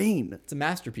insane. It's a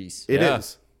masterpiece. It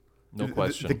is. Yeah. No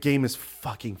question. The game is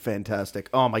fucking fantastic.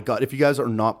 Oh my god! If you guys are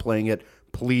not playing it,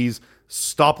 please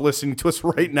stop listening to us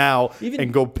right now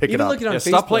and go pick it even up. looking on Yeah, Facebook,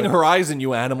 stop playing Horizon,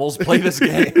 you animals. Play this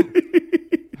game.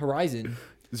 Horizon.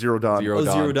 Zero Dawn. Zero Oh,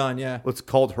 Dawn. Zero Dawn, yeah. Well, it's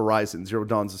called Horizon. Zero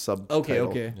Dawn's a sub.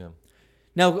 Okay. Yeah.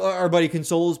 Now, our buddy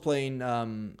Console's playing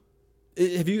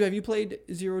Have you played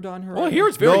Zero Dawn Horizon? Well, I hear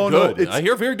it's very No, no, good. I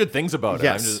hear very good things about it.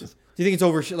 Yes. Do you think it's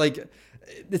over? Like,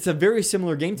 it's a very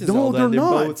similar game to No, Zelda. they're and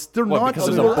not. both- They're What, not. because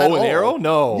there's a similar bow at and all. arrow?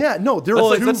 No. Yeah, no. They're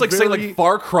That's like saying very- like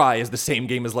Far Cry is the same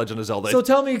game as Legend of Zelda. So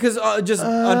tell me, because just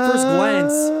on first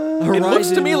glance, Horizon, it looks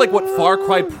to me like what Far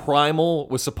Cry Primal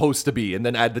was supposed to be, and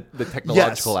then add the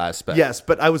technological aspect. Yes,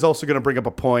 but I was also going to bring up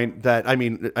a point that, I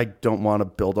mean, I don't want to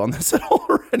build on this at all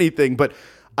or anything, but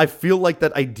I feel like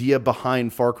that idea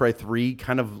behind Far Cry 3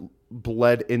 kind of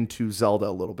bled into Zelda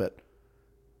a little bit.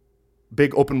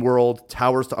 Big open world,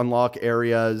 towers to unlock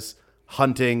areas,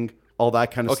 hunting, all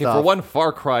that kind of Okay, stuff. for one,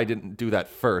 Far Cry didn't do that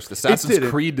first. Assassin's didn't.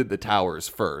 Creed did the towers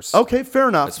first. Okay, fair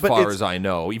enough. As but far it's- as I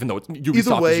know, even though it's either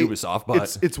Ubisoft way, is Ubisoft,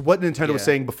 but it's what Nintendo was Yeah.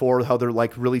 saying before, how they're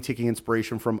like really taking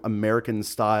inspiration from American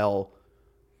style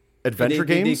adventure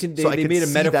games. They so I could made a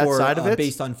see metaphor that side of it.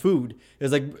 based on food. It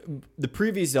was like the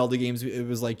previous Zelda games. It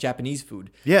was like Japanese food.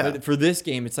 Yeah. But for this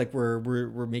game, it's like we're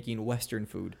making Western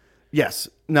food. Yes.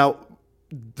 Now,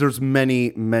 there's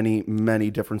many, many,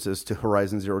 many differences to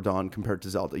Horizon Zero Dawn compared to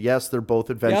Zelda. Yes, they're both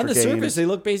adventure Yeah, on the games. surface, they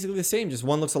look basically the same. Just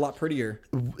one looks a lot prettier.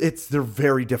 They're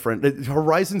very different.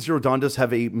 Horizon Zero Dawn does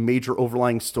have a major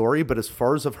overlying story, but as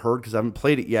far as I've heard, because I haven't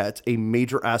played it yet, a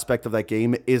major aspect of that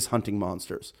game is hunting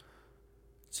monsters.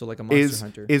 So like a monster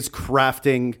hunter. Is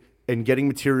crafting and getting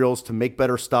materials to make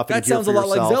better stuff. That and gear sounds for a lot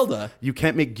like yourself. Zelda. You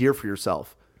can't make gear for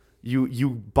yourself. You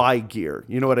buy gear.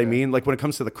 You know what I mean? Like when it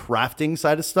comes to the crafting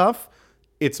side of stuff,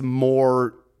 it's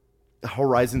more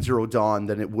Horizon Zero Dawn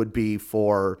than it would be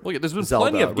for well, yeah, there's been Zelda,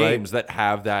 plenty of right? games that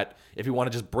have that. If you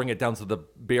want to just bring it down to the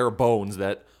bare bones,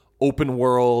 that open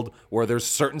world where there's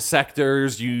certain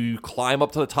sectors, you climb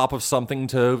up to the top of something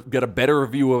to get a better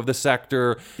view of the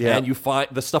sector, Yeah. and you find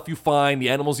the stuff you find, the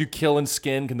animals you kill and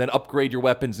skin can then upgrade your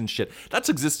weapons and shit. That's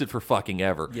existed for fucking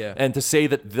ever. Yeah. And to say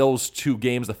that those two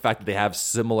games, the fact that they have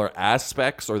similar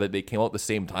aspects or that they came out at the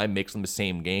same time makes them the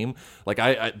same game. Like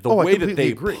the Oh, I way that completely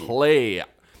they agree. play.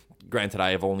 Granted, I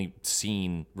have only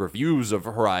seen reviews of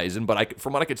Horizon, but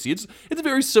from what I could see, it's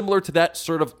very similar to that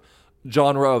sort of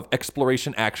genre of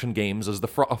exploration action games as the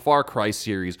Far Cry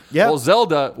series. Yeah. While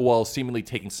Zelda, while seemingly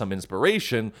taking some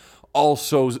inspiration,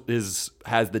 also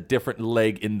has the different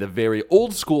leg in the very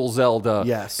old school Zelda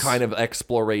Yes. kind of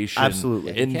exploration.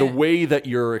 Absolutely. In the way that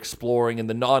you're exploring and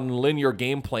the non-linear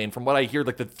gameplay. And from what I hear,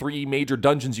 like the 3 major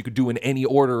dungeons you could do in any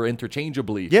order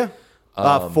interchangeably. Yeah.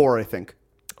 4, I think.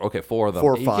 Okay, 4 of them.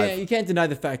 4 or You 5. can't deny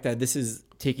the fact that this is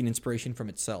taking inspiration from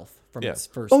itself, from Yeah. its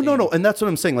first. Oh, no, game. no. And that's what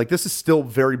I'm saying. Like, this is still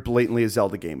very blatantly a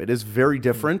Zelda game. It is very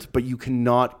different, but you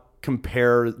cannot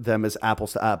compare them as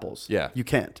apples to apples. Yeah. You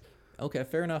can't. Okay,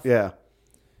 fair enough. Yeah.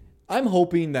 I'm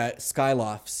hoping that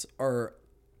Skylofts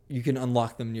you can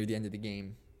unlock them near the end of the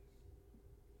game.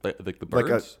 Like the Like a-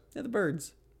 birds? Yeah, the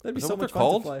birds. That'd be Is that so what they're much fun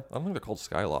called? to fly. I don't think they're called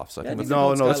Skylofts. I Yeah, I think think that's, they're No,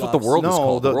 called no. that's what the Skylofts. world is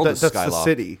called. The world is that's the Skyloft.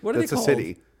 city. What are That's they the called?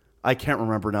 city. I can't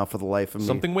remember now for the life of me.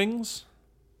 Something wings?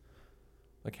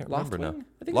 I can't remember now. Loftwing?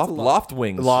 I think it's a Loft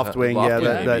wings. Loftwing, yeah,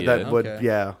 Loftwing, that maybe, would, Okay.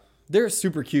 yeah. They're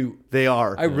super cute. They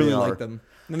are. I really They are. like them.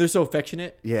 And they're so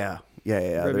affectionate. Yeah. They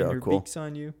Rubbing are their cool. beaks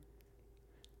on you.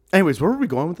 Anyways, where were we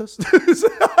going with this?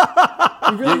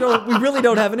 We really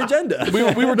don't have an agenda. We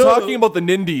were talking about the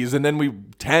Nindies, and then we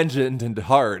tangented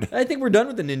hard. I think we're done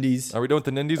with the Nindies. Are we done with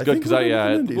the Nindies? I Good, think because we're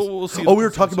doing the Indies. we'll see. Oh, we were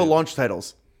talking about launch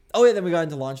titles. Oh yeah, then we got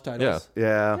into launch titles. Yeah.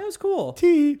 Yeah. That was cool.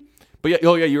 T. But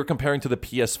yeah, you were comparing to the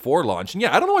PS4 launch, and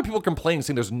yeah, I don't know why people are complaining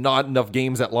saying there's not enough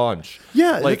games at launch.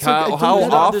 Yeah, like it's like- how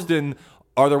there's not- often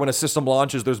are there when a system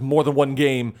launches? There's more than one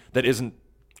game that isn't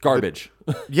garbage.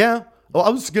 Yeah. Well, I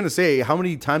was going to say, how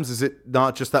many times is it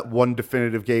not just that one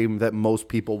definitive game that most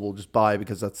people will just buy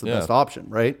because that's the Yeah. best option,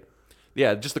 right?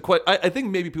 Yeah, just I think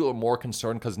maybe people are more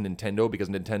concerned because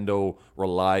Nintendo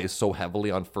relies so heavily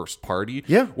on first party.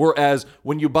 Yeah. Whereas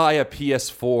when you buy a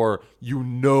PS4, you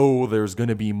know there's going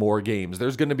to be more games.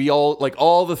 There's going to be all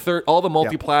the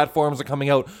multi-platforms are coming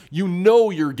out. You know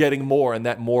you're getting more, and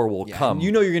that more will come.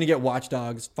 You know you're gonna get Watch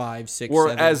Dogs 5, 6, 7.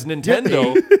 Whereas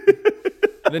Nintendo,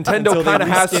 Nintendo until they kind of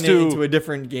has reskin it into to. a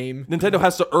different game. Nintendo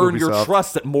has to earn your Ubisoft.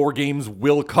 trust that more games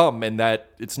will come, and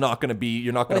that it's not going to be.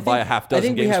 You're not going to buy a half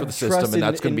dozen games for the system, and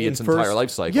that's going to be its entire life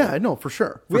cycle. Yeah, no, for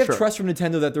sure. We For have sure. trust from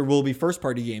Nintendo that there will be first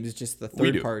party games. It's just the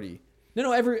We do. third party.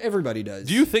 No, everybody does.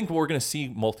 Do you think we're going to see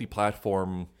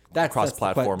multi-platform, That's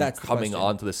cross-platform the coming question.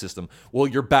 onto the system? Will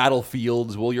your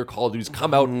Battlefields, will your Call of Duties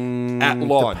come out at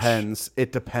launch? Depends.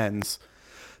 It depends.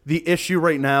 The issue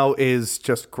right now is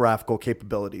just graphical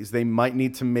capabilities. They might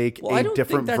need to make Well, I a don't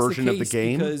different think that's version of the case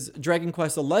game. because Dragon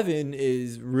Quest XI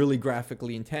is really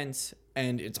graphically intense,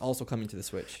 and it's also coming to the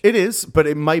Switch. It is, but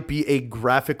it might be a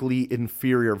graphically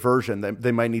inferior version that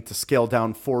they might need to scale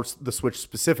down for the Switch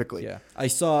specifically. Yeah, I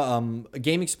saw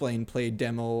Game Explain play a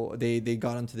demo. They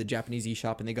got onto the Japanese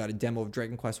eShop and they got a demo of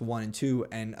Dragon Quest 1 and 2,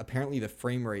 and apparently the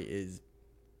frame rate is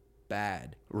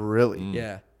bad. Really?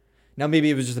 Yeah. Now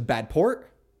maybe it was just a bad port.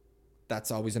 That's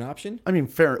always an option. I mean,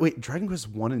 fair. Wait, Dragon Quest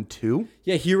 1 and 2?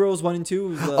 Yeah, Heroes 1 and 2.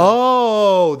 Was,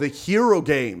 Oh, the hero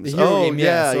games. the hero Oh, game,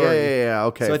 yeah, sorry. yeah.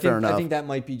 Okay, So fair enough. I think that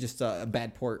might be just a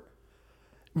bad port.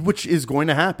 Which is going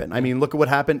to happen. I mean, look at what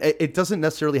happened. It doesn't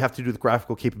necessarily have to do with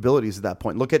graphical capabilities at that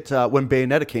point. Look at when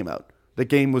Bayonetta came out. The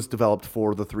game was developed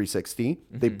for the 360.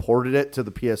 They ported it to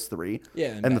the PS3. Yeah,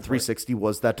 and and the that's right. 360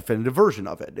 was that definitive version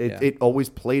of it. Yeah. It always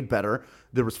played better.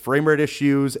 There was frame rate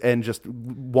issues and just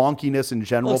wonkiness in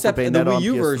general Well, for except the Bayonetta on Wii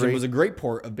U PS3. version was a great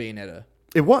port of Bayonetta.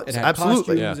 It was, It had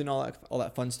absolutely. costumes Yeah. and all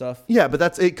that fun stuff. Yeah,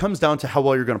 but it comes down to how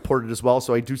well you're going to port it as well.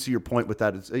 So I do see your point with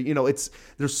that.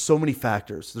 There's so many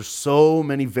factors. There's so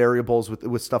many variables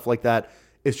with stuff like that.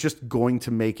 It's just going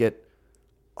to make it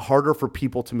harder for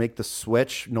people to make the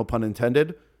switch. No pun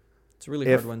intended. It's a really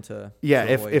hard one to. Yeah,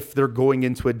 to avoid. if they're going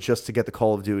into it just to get the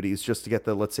Call of Duties, just to get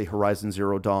the, let's say, Horizon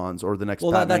Zero Dawns or the next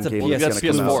Well, Batman that's a game PS that's That's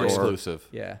going to come PS4 out. exclusive.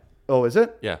 Yeah. Oh, is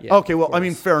it? Yeah. Yeah, Okay, well, of I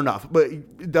mean, course. fair enough, but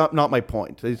not my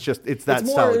point. It's just it's that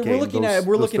It's style more. of game. We're looking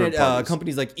those at third parties.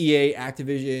 companies like EA,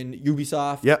 Activision,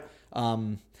 Ubisoft. Yep.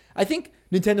 I think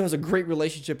Nintendo has a great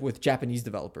relationship with Japanese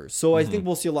developers, so I think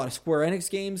we'll see a lot of Square Enix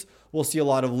games. We'll see a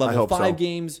lot of Level hope 5 so.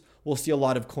 games. We'll see a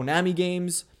lot of Konami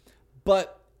games,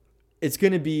 but it's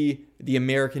going to be the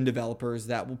American developers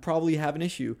that will probably have an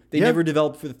issue. They Yeah. never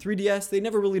developed for the 3DS. They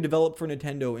never really developed for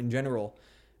Nintendo in general,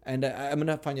 and I'm going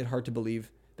to find it hard to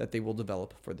believe that they will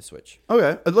develop for the Switch.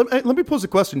 Okay, let me pose a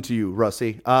question to you,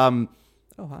 Rusty.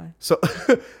 Oh, hi. So,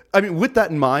 I mean, with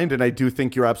that in mind, and I do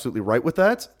think you're absolutely right with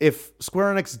that, if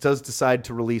Square Enix does decide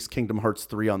to release Kingdom Hearts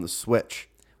 3 on the Switch,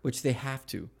 Which they have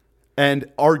to. and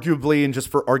arguably, and just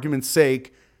for argument's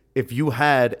sake, if you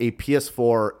had a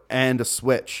PS4 and a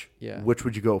Switch, Yeah. which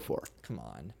would you go for? Come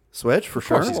on. Switch, for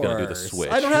sure? course he's gonna do the course. Switch.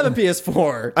 I don't have a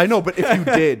PS4. I know, but if you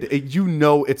did, you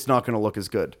know it's not going to look as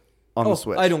good on the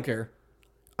Switch. I don't care.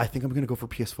 I think I'm going to go for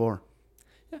PS4.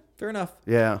 Yeah, fair enough.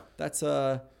 Yeah. That's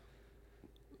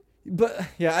but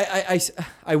yeah,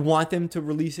 I want them to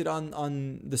release it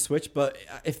on the Switch, but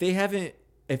if they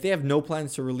have no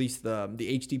plans to release the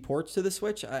HD ports to the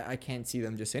Switch, I can't see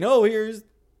them just saying, "Oh, here's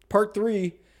part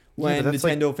 3," when but that's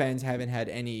Nintendo fans haven't had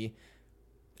any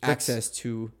access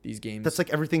to these games. That's like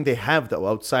everything they have, though,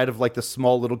 outside of like the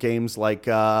small little games like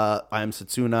I Am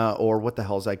Setsuna or what the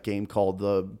hell is that game called?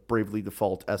 The Bravely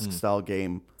Default-esque style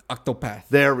game. Octopath.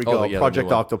 There we go. yeah, the Project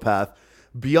new one. Octopath.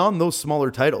 Beyond those smaller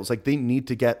titles, like they need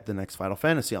to get the next Final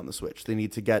Fantasy on the Switch. They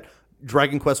need to get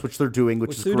Dragon Quest, which they're doing,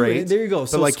 which is they're great. doing. There you go. But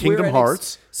So like Square Kingdom Enix-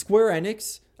 Hearts. Square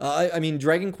Enix. I mean,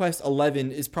 Dragon Quest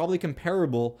 11 is probably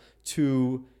comparable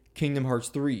to Kingdom Hearts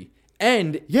 3.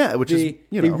 And Yeah, which is,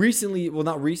 they recently, well,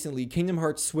 not recently, Kingdom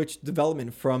Hearts switched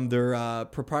development from their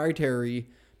proprietary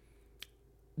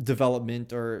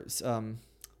development or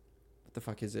what the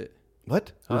fuck is it?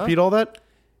 What? Huh? Repeat all that?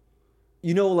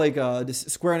 You know, like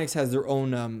Square Enix has their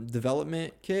own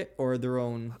development kit or their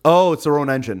own Oh, it's their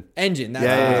own engine. engine. That's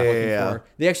Yeah, what I was yeah, looking yeah, for.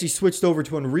 They actually switched over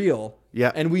to Unreal.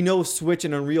 Yeah. And we know Switch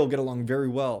and Unreal get along very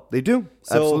well. They do.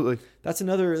 So Absolutely. that's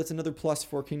another plus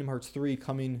for Kingdom Hearts 3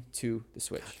 coming to the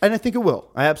Switch. And I think it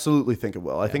will. I absolutely think it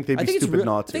will. I think they'd be it's stupid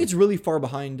not I think to. it's really far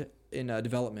behind in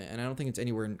development, and I don't think it's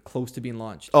anywhere close to being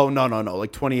launched. Oh, no.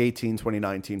 Like 2018,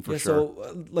 2019 for yeah, sure.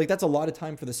 so like that's a lot of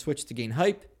time for the Switch to gain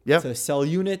hype, Yeah. to sell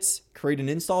units, create an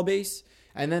install base,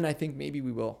 and then I think maybe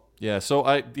we will. Yeah, so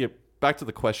back to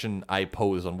the question I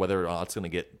posed on whether or not it's going to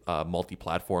get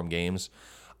multi-platform games.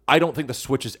 I don't think the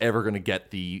Switch is ever going to get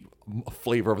the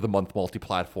flavor of the month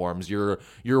multi-platforms. Your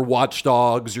Watch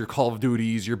Dogs, your Call of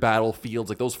Duties, your Battlefields,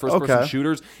 like those first-person Okay.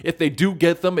 shooters. If they do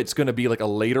get them, it's going to be like a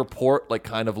later port, like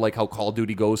kind of like how Call of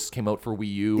Duty Ghosts came out for Wii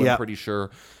U, Yeah. I'm pretty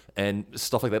sure, and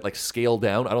stuff like that, like scaled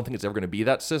down. I don't think it's ever going to be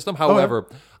that system. However,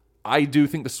 I do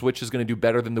think the Switch is going to do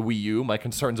better than the Wii U. My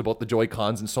concerns about the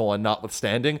Joy-Cons and so on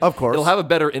notwithstanding. Of course. It'll have a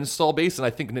better install base, and I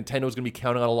think Nintendo is going to be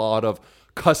counting on a lot of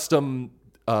custom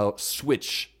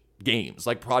Switch games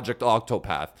like Project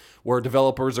Octopath, where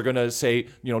developers are going to say,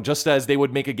 just as they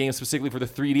would make a game specifically for the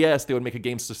 3DS, they would make a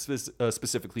game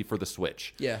specifically for the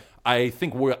Switch. Yeah. I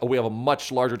think we have a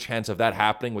much larger chance of that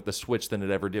happening with the Switch than it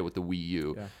ever did with the Wii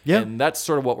U. Yeah. And that's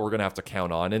sort of what we're going to have to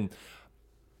count on. And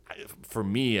for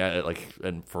me,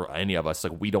 and for any of us,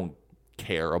 like we don't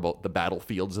care about the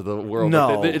battlefields of the world.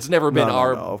 No. It's never been No,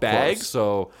 our of bag. course.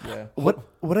 So Yeah.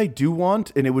 What I do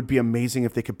want, and it would be amazing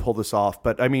if they could pull this off,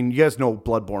 but I mean, you guys know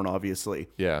Bloodborne, obviously.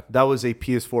 Yeah. That was a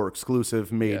PS4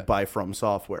 exclusive made Yeah. by From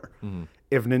Software.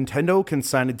 If Nintendo can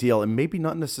sign a deal and maybe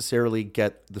not necessarily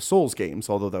get the Souls games,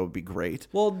 although that would be great.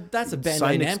 Well, that's a Bandai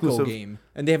Sign Namco exclusive- game,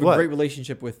 and they have a What? great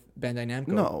relationship with Bandai Namco.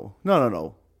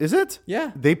 No. Is it?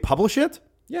 Yeah. They publish it?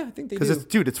 Yeah, I think they Because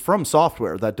do. it's From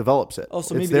Software that develops it. Oh,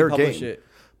 so it's maybe they publish game. it.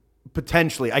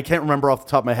 Potentially. I can't remember off the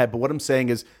top of my head, but what I'm saying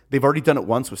is they've already done it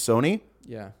once with Sony,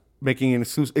 Yeah. making an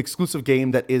exclusive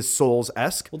game that is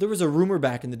Souls-esque. Well, there was a rumor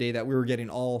back in the day that we were getting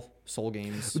all Soul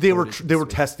games. They were ported to they the were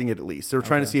Switch. testing it at least. They were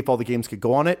trying to see if all the games could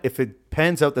go on it. If it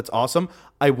pans out, that's awesome.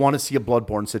 I want to see a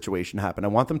Bloodborne situation happen. I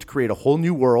want them to create a whole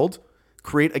new world,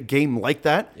 create a game like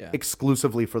that Yeah.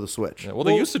 exclusively for the Switch. well,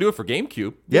 they used to do it for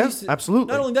GameCube. They Yeah, used to-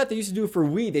 absolutely. Not only that, they used to do it for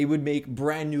Wii. They would make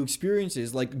brand new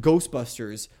experiences like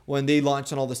Ghostbusters. When they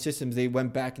launched on all the systems, they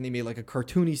went back and they made like a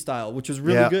cartoony style, which was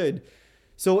really Yeah. good.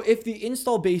 So if the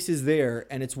install base is there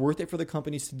and it's worth it for the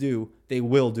companies to do, they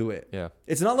will do it. Yeah.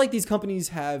 It's not like these companies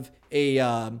have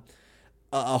a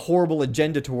horrible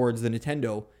agenda towards the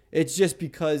Nintendo. It's just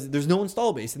because there's no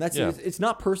install base, and that's Yeah. it's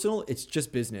not personal. It's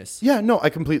just business. Yeah, no, I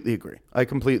completely agree.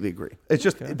 It's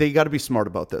just they got to be smart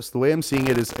about this. The way I'm seeing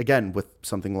it is again with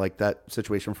something like that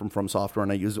situation from Software,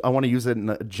 and I want to use it in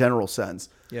a general sense.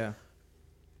 Yeah.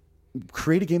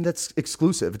 Create a game that's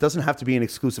exclusive. It doesn't have to be an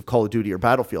exclusive Call of Duty or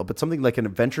Battlefield, but something like an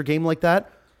adventure game like that.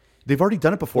 They've already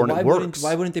done it before, and it works.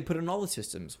 Why wouldn't they put it on all the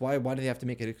systems? Why do they have to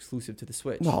make it exclusive to the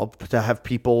Switch? Well, to have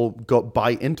people go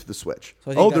buy into the Switch.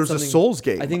 So I think that's there's a something- Souls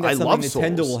game. I think that's love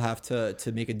something Nintendo Souls. will have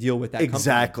to make a deal with that company.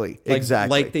 Exactly, Like,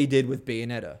 exactly. Like they did with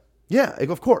Bayonetta. Yeah,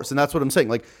 of course. And that's what I'm saying.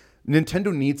 Like,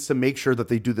 Nintendo needs to make sure that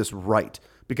they do this right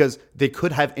because they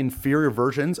could have inferior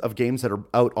versions of games that are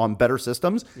out on better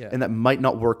systems Yeah. and that might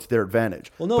not work to their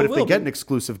advantage. Well, no, but it if they will get be. an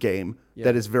exclusive game Yeah.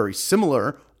 that is very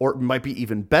similar or might be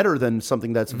even better than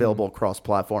something that's available across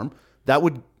platform, that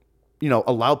would,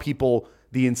 allow people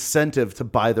the incentive to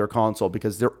buy their console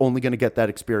because they're only going to get that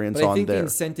experience But I on think the there.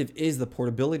 incentive is the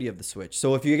portability of the Switch.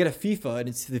 So if you get a FIFA and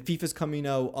the FIFA's coming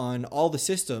out on all the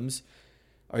systems,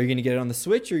 are you going to get it on the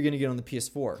Switch or are you going to get it on the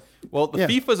PS4? Well, the Yeah.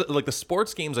 FIFA's like the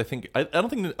sports games. I don't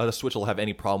think the Switch will have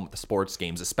any problem with the sports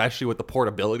games, especially with the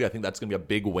portability. I think that's going to be a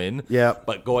big win. Yeah.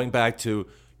 But going back to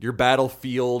your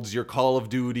Battlefields, your Call of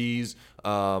Duties,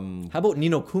 How about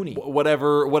Nino Kuni?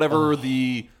 whatever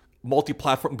the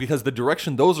multi-platform, because the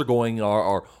direction those are going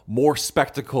are more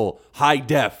spectacle, high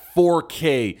def,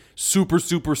 4K, super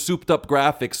souped up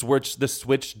graphics, which the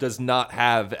Switch does not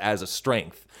have as a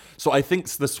strength. So I think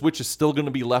the Switch is still going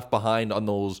to be left behind on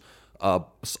those a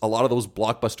lot of those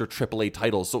blockbuster AAA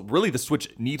titles. So really the Switch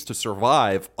needs to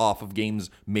survive off of games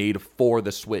made for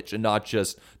the Switch and not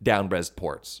just down-res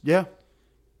ports. Yeah.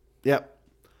 Yeah.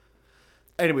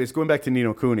 Anyways, going back to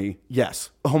Nino Kuni, yes.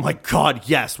 Oh my God,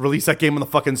 yes. Release that game on the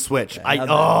fucking Switch.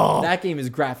 Now that game is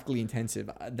graphically intensive.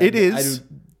 It is.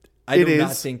 I do It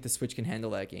not is. think the Switch can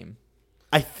handle that game.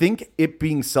 I think it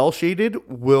being cell shaded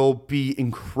will be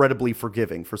incredibly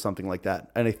forgiving for something like that,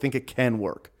 and I think it can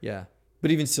work. Yeah,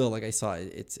 but even still, like I saw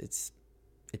it, it's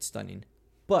stunning.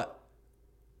 But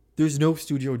there's no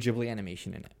Studio Ghibli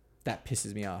animation in it. That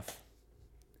pisses me off.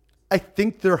 I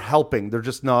think they're helping. They're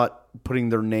just not putting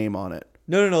their name on it.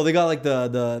 No. They got like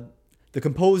the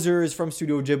composers from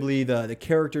Studio Ghibli, the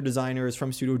character designers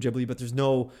from Studio Ghibli, but there's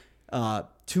no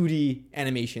 2D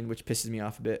animation, which pisses me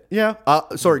off a bit. Yeah.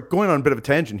 Sorry, going on a bit of a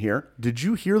tangent here. Did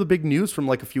you hear the big news from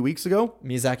like a few weeks ago?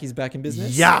 Miyazaki's back in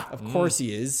business? Yeah. Of course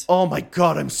he is. Oh my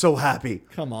God, I'm so happy.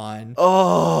 Come on.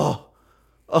 Oh,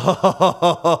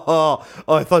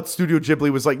 I thought Studio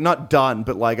Ghibli was like not done,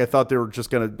 but like I thought they were just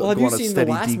gonna Well, have go you on a seen the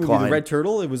steady last decline. movie, The Red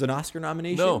Turtle? It was an Oscar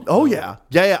nomination. No. Oh yeah.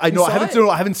 I know. saw it?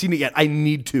 I haven't seen it yet. I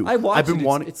need to. I watched I've been it.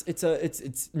 wanting.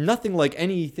 It's nothing like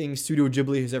anything Studio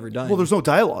Ghibli has ever done. Well, there's no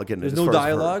dialogue in it. There's as no far as I've heard.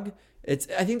 dialogue. I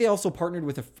think they also partnered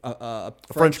with a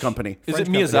French company. Is French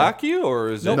it company. Miyazaki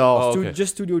or is it? No. Oh, Stu- okay.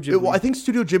 just Studio Ghibli. Well, I think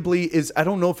Studio Ghibli is. I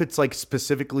don't know if it's like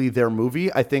specifically their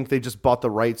movie. I think they just bought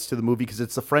the rights to the movie because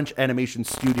it's the French animation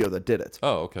studio that did it.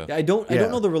 Oh, okay. Yeah, I don't Yeah.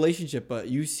 know the relationship, but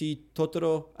you see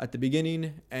Totoro at the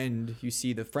beginning, and you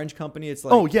see the French company. It's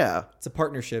like Oh yeah. it's a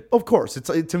partnership. Of course.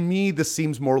 To me, this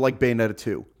seems more like Bayonetta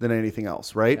 2 than anything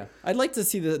else, right? Yeah. I'd like to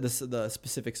see the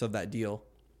specifics of that deal,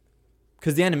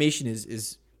 because the animation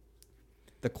is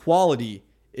the quality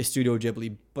is Studio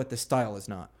Ghibli, but the style is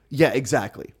not. Yeah,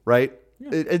 exactly. Right.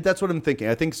 That's what I'm thinking.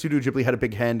 I think Studio Ghibli had a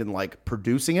big hand in like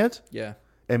producing it. Yeah.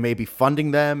 And maybe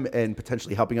funding them and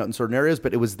potentially helping out in certain areas.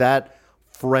 But it was that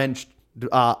French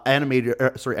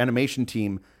animation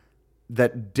team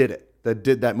that did it. that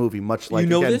did that movie, much like You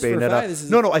know again this for a Bayonetta. fact? This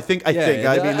is- No, I think.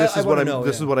 Yeah, I mean, this is what wanna I'm. know,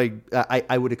 this yeah. is what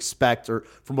I would expect, or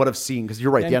from what I've seen, because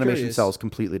you're right. Yeah, The I'm animation curious. style is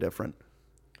completely different.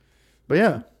 But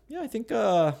yeah, Yeah, I think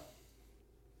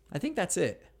that's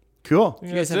it. cool. Do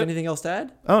you guys have anything else to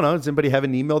add? I don't know. Does anybody have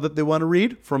an email that they want to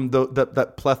read from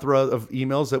that plethora of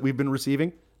emails that we've been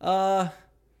receiving?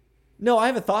 No, I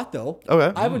have a thought though.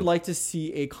 Okay. I would like to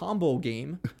see a combo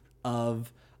game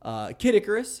of Kid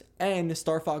Icarus and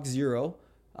Star Fox Zero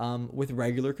with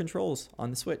regular controls on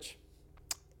the Switch.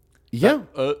 Yeah,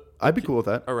 I'd be cool with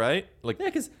that. All right. Like Yeah,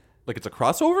 because it's a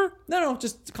crossover? no,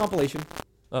 just a compilation.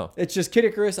 Oh. It's just Kid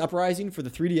Icarus Uprising for the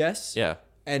 3DS. Yeah.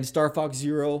 And Star Fox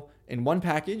Zero in one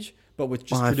package, but with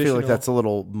just I traditional. feel like that's a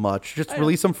little much. Just know.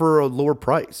 release them for a lower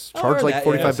price. Oh, Charge or like that,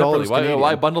 yeah. $45. Separately.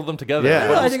 Why bundle them together? Yeah.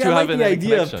 What I else think do I you like have in the any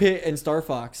idea of connection? Pit and Star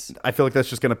Fox. I feel like that's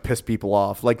just gonna piss people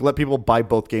off. Like, let people buy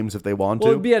both games if they want Well,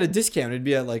 to. it'd be at a discount. It'd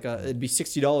be at it'd be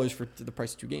 $60 for the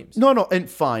price of two games. No, and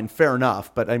fine, fair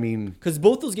enough. But I mean, Because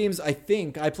both those games, I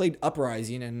think I played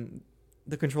Uprising and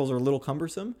the controls are a little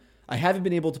cumbersome. I haven't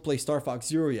been able to play Star Fox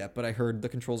Zero yet, but I heard the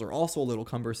controls are also a little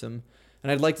cumbersome.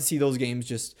 And I'd like to see those games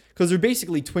just because they're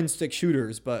basically twin stick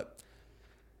shooters, but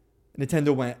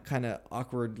Nintendo went kind of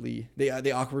awkwardly. They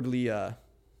awkwardly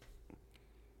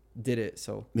did it.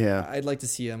 So Yeah. I'd like to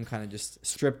see them kind of just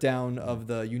strip down of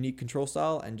the unique control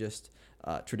style and just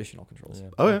traditional controls. Yeah.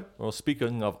 Oh, yeah. Well,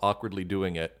 speaking of awkwardly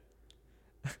doing it.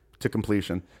 to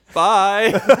completion.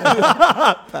 Bye.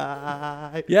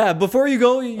 Yeah, before you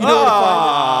go, you know where to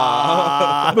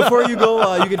find us. Before you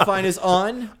go, you can find us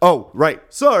on. Oh, right.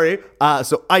 Sorry.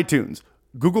 So iTunes,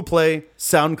 Google Play,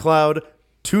 SoundCloud,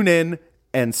 TuneIn,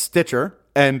 and Stitcher.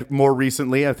 And more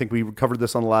recently, I think we covered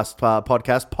this on the last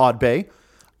podcast, Podbay.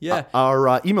 Yeah.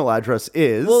 Our email address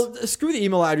is... Well, screw the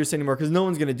email address anymore because no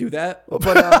one's gonna do that. But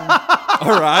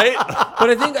All right. but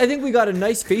I think we got a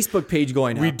nice Facebook page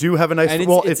going. we up. do have a nice... And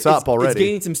it's up already. It's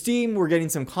gaining some steam. We're getting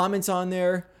some comments on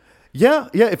there. Yeah.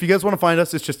 If you guys want to find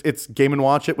us, it's Game and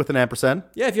Watch It with an ampersand.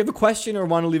 Yeah, if you have a question or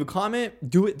want to leave a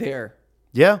comment, do it there.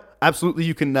 Yeah, absolutely.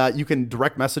 You can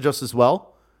direct message us as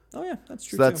well. Oh yeah, that's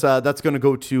true. So that's going to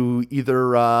go to either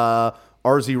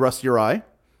RZ Rusty or I,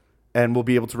 and we'll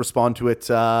be able to respond to it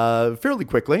fairly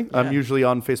quickly. I'm Yeah. usually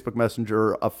on Facebook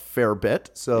Messenger a fair bit,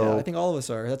 Yeah, so I think all of us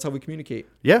are. That's how we communicate.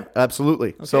 yeah, absolutely.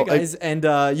 Okay, So guys, and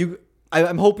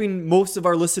I'm hoping most of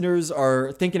our listeners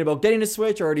are thinking about getting a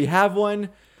Switch, already have one,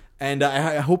 and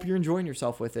I hope you're enjoying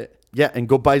yourself with it. yeah, and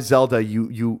go buy Zelda,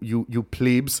 you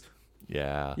plebes.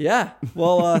 Yeah. Yeah.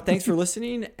 Well, thanks for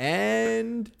listening,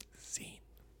 and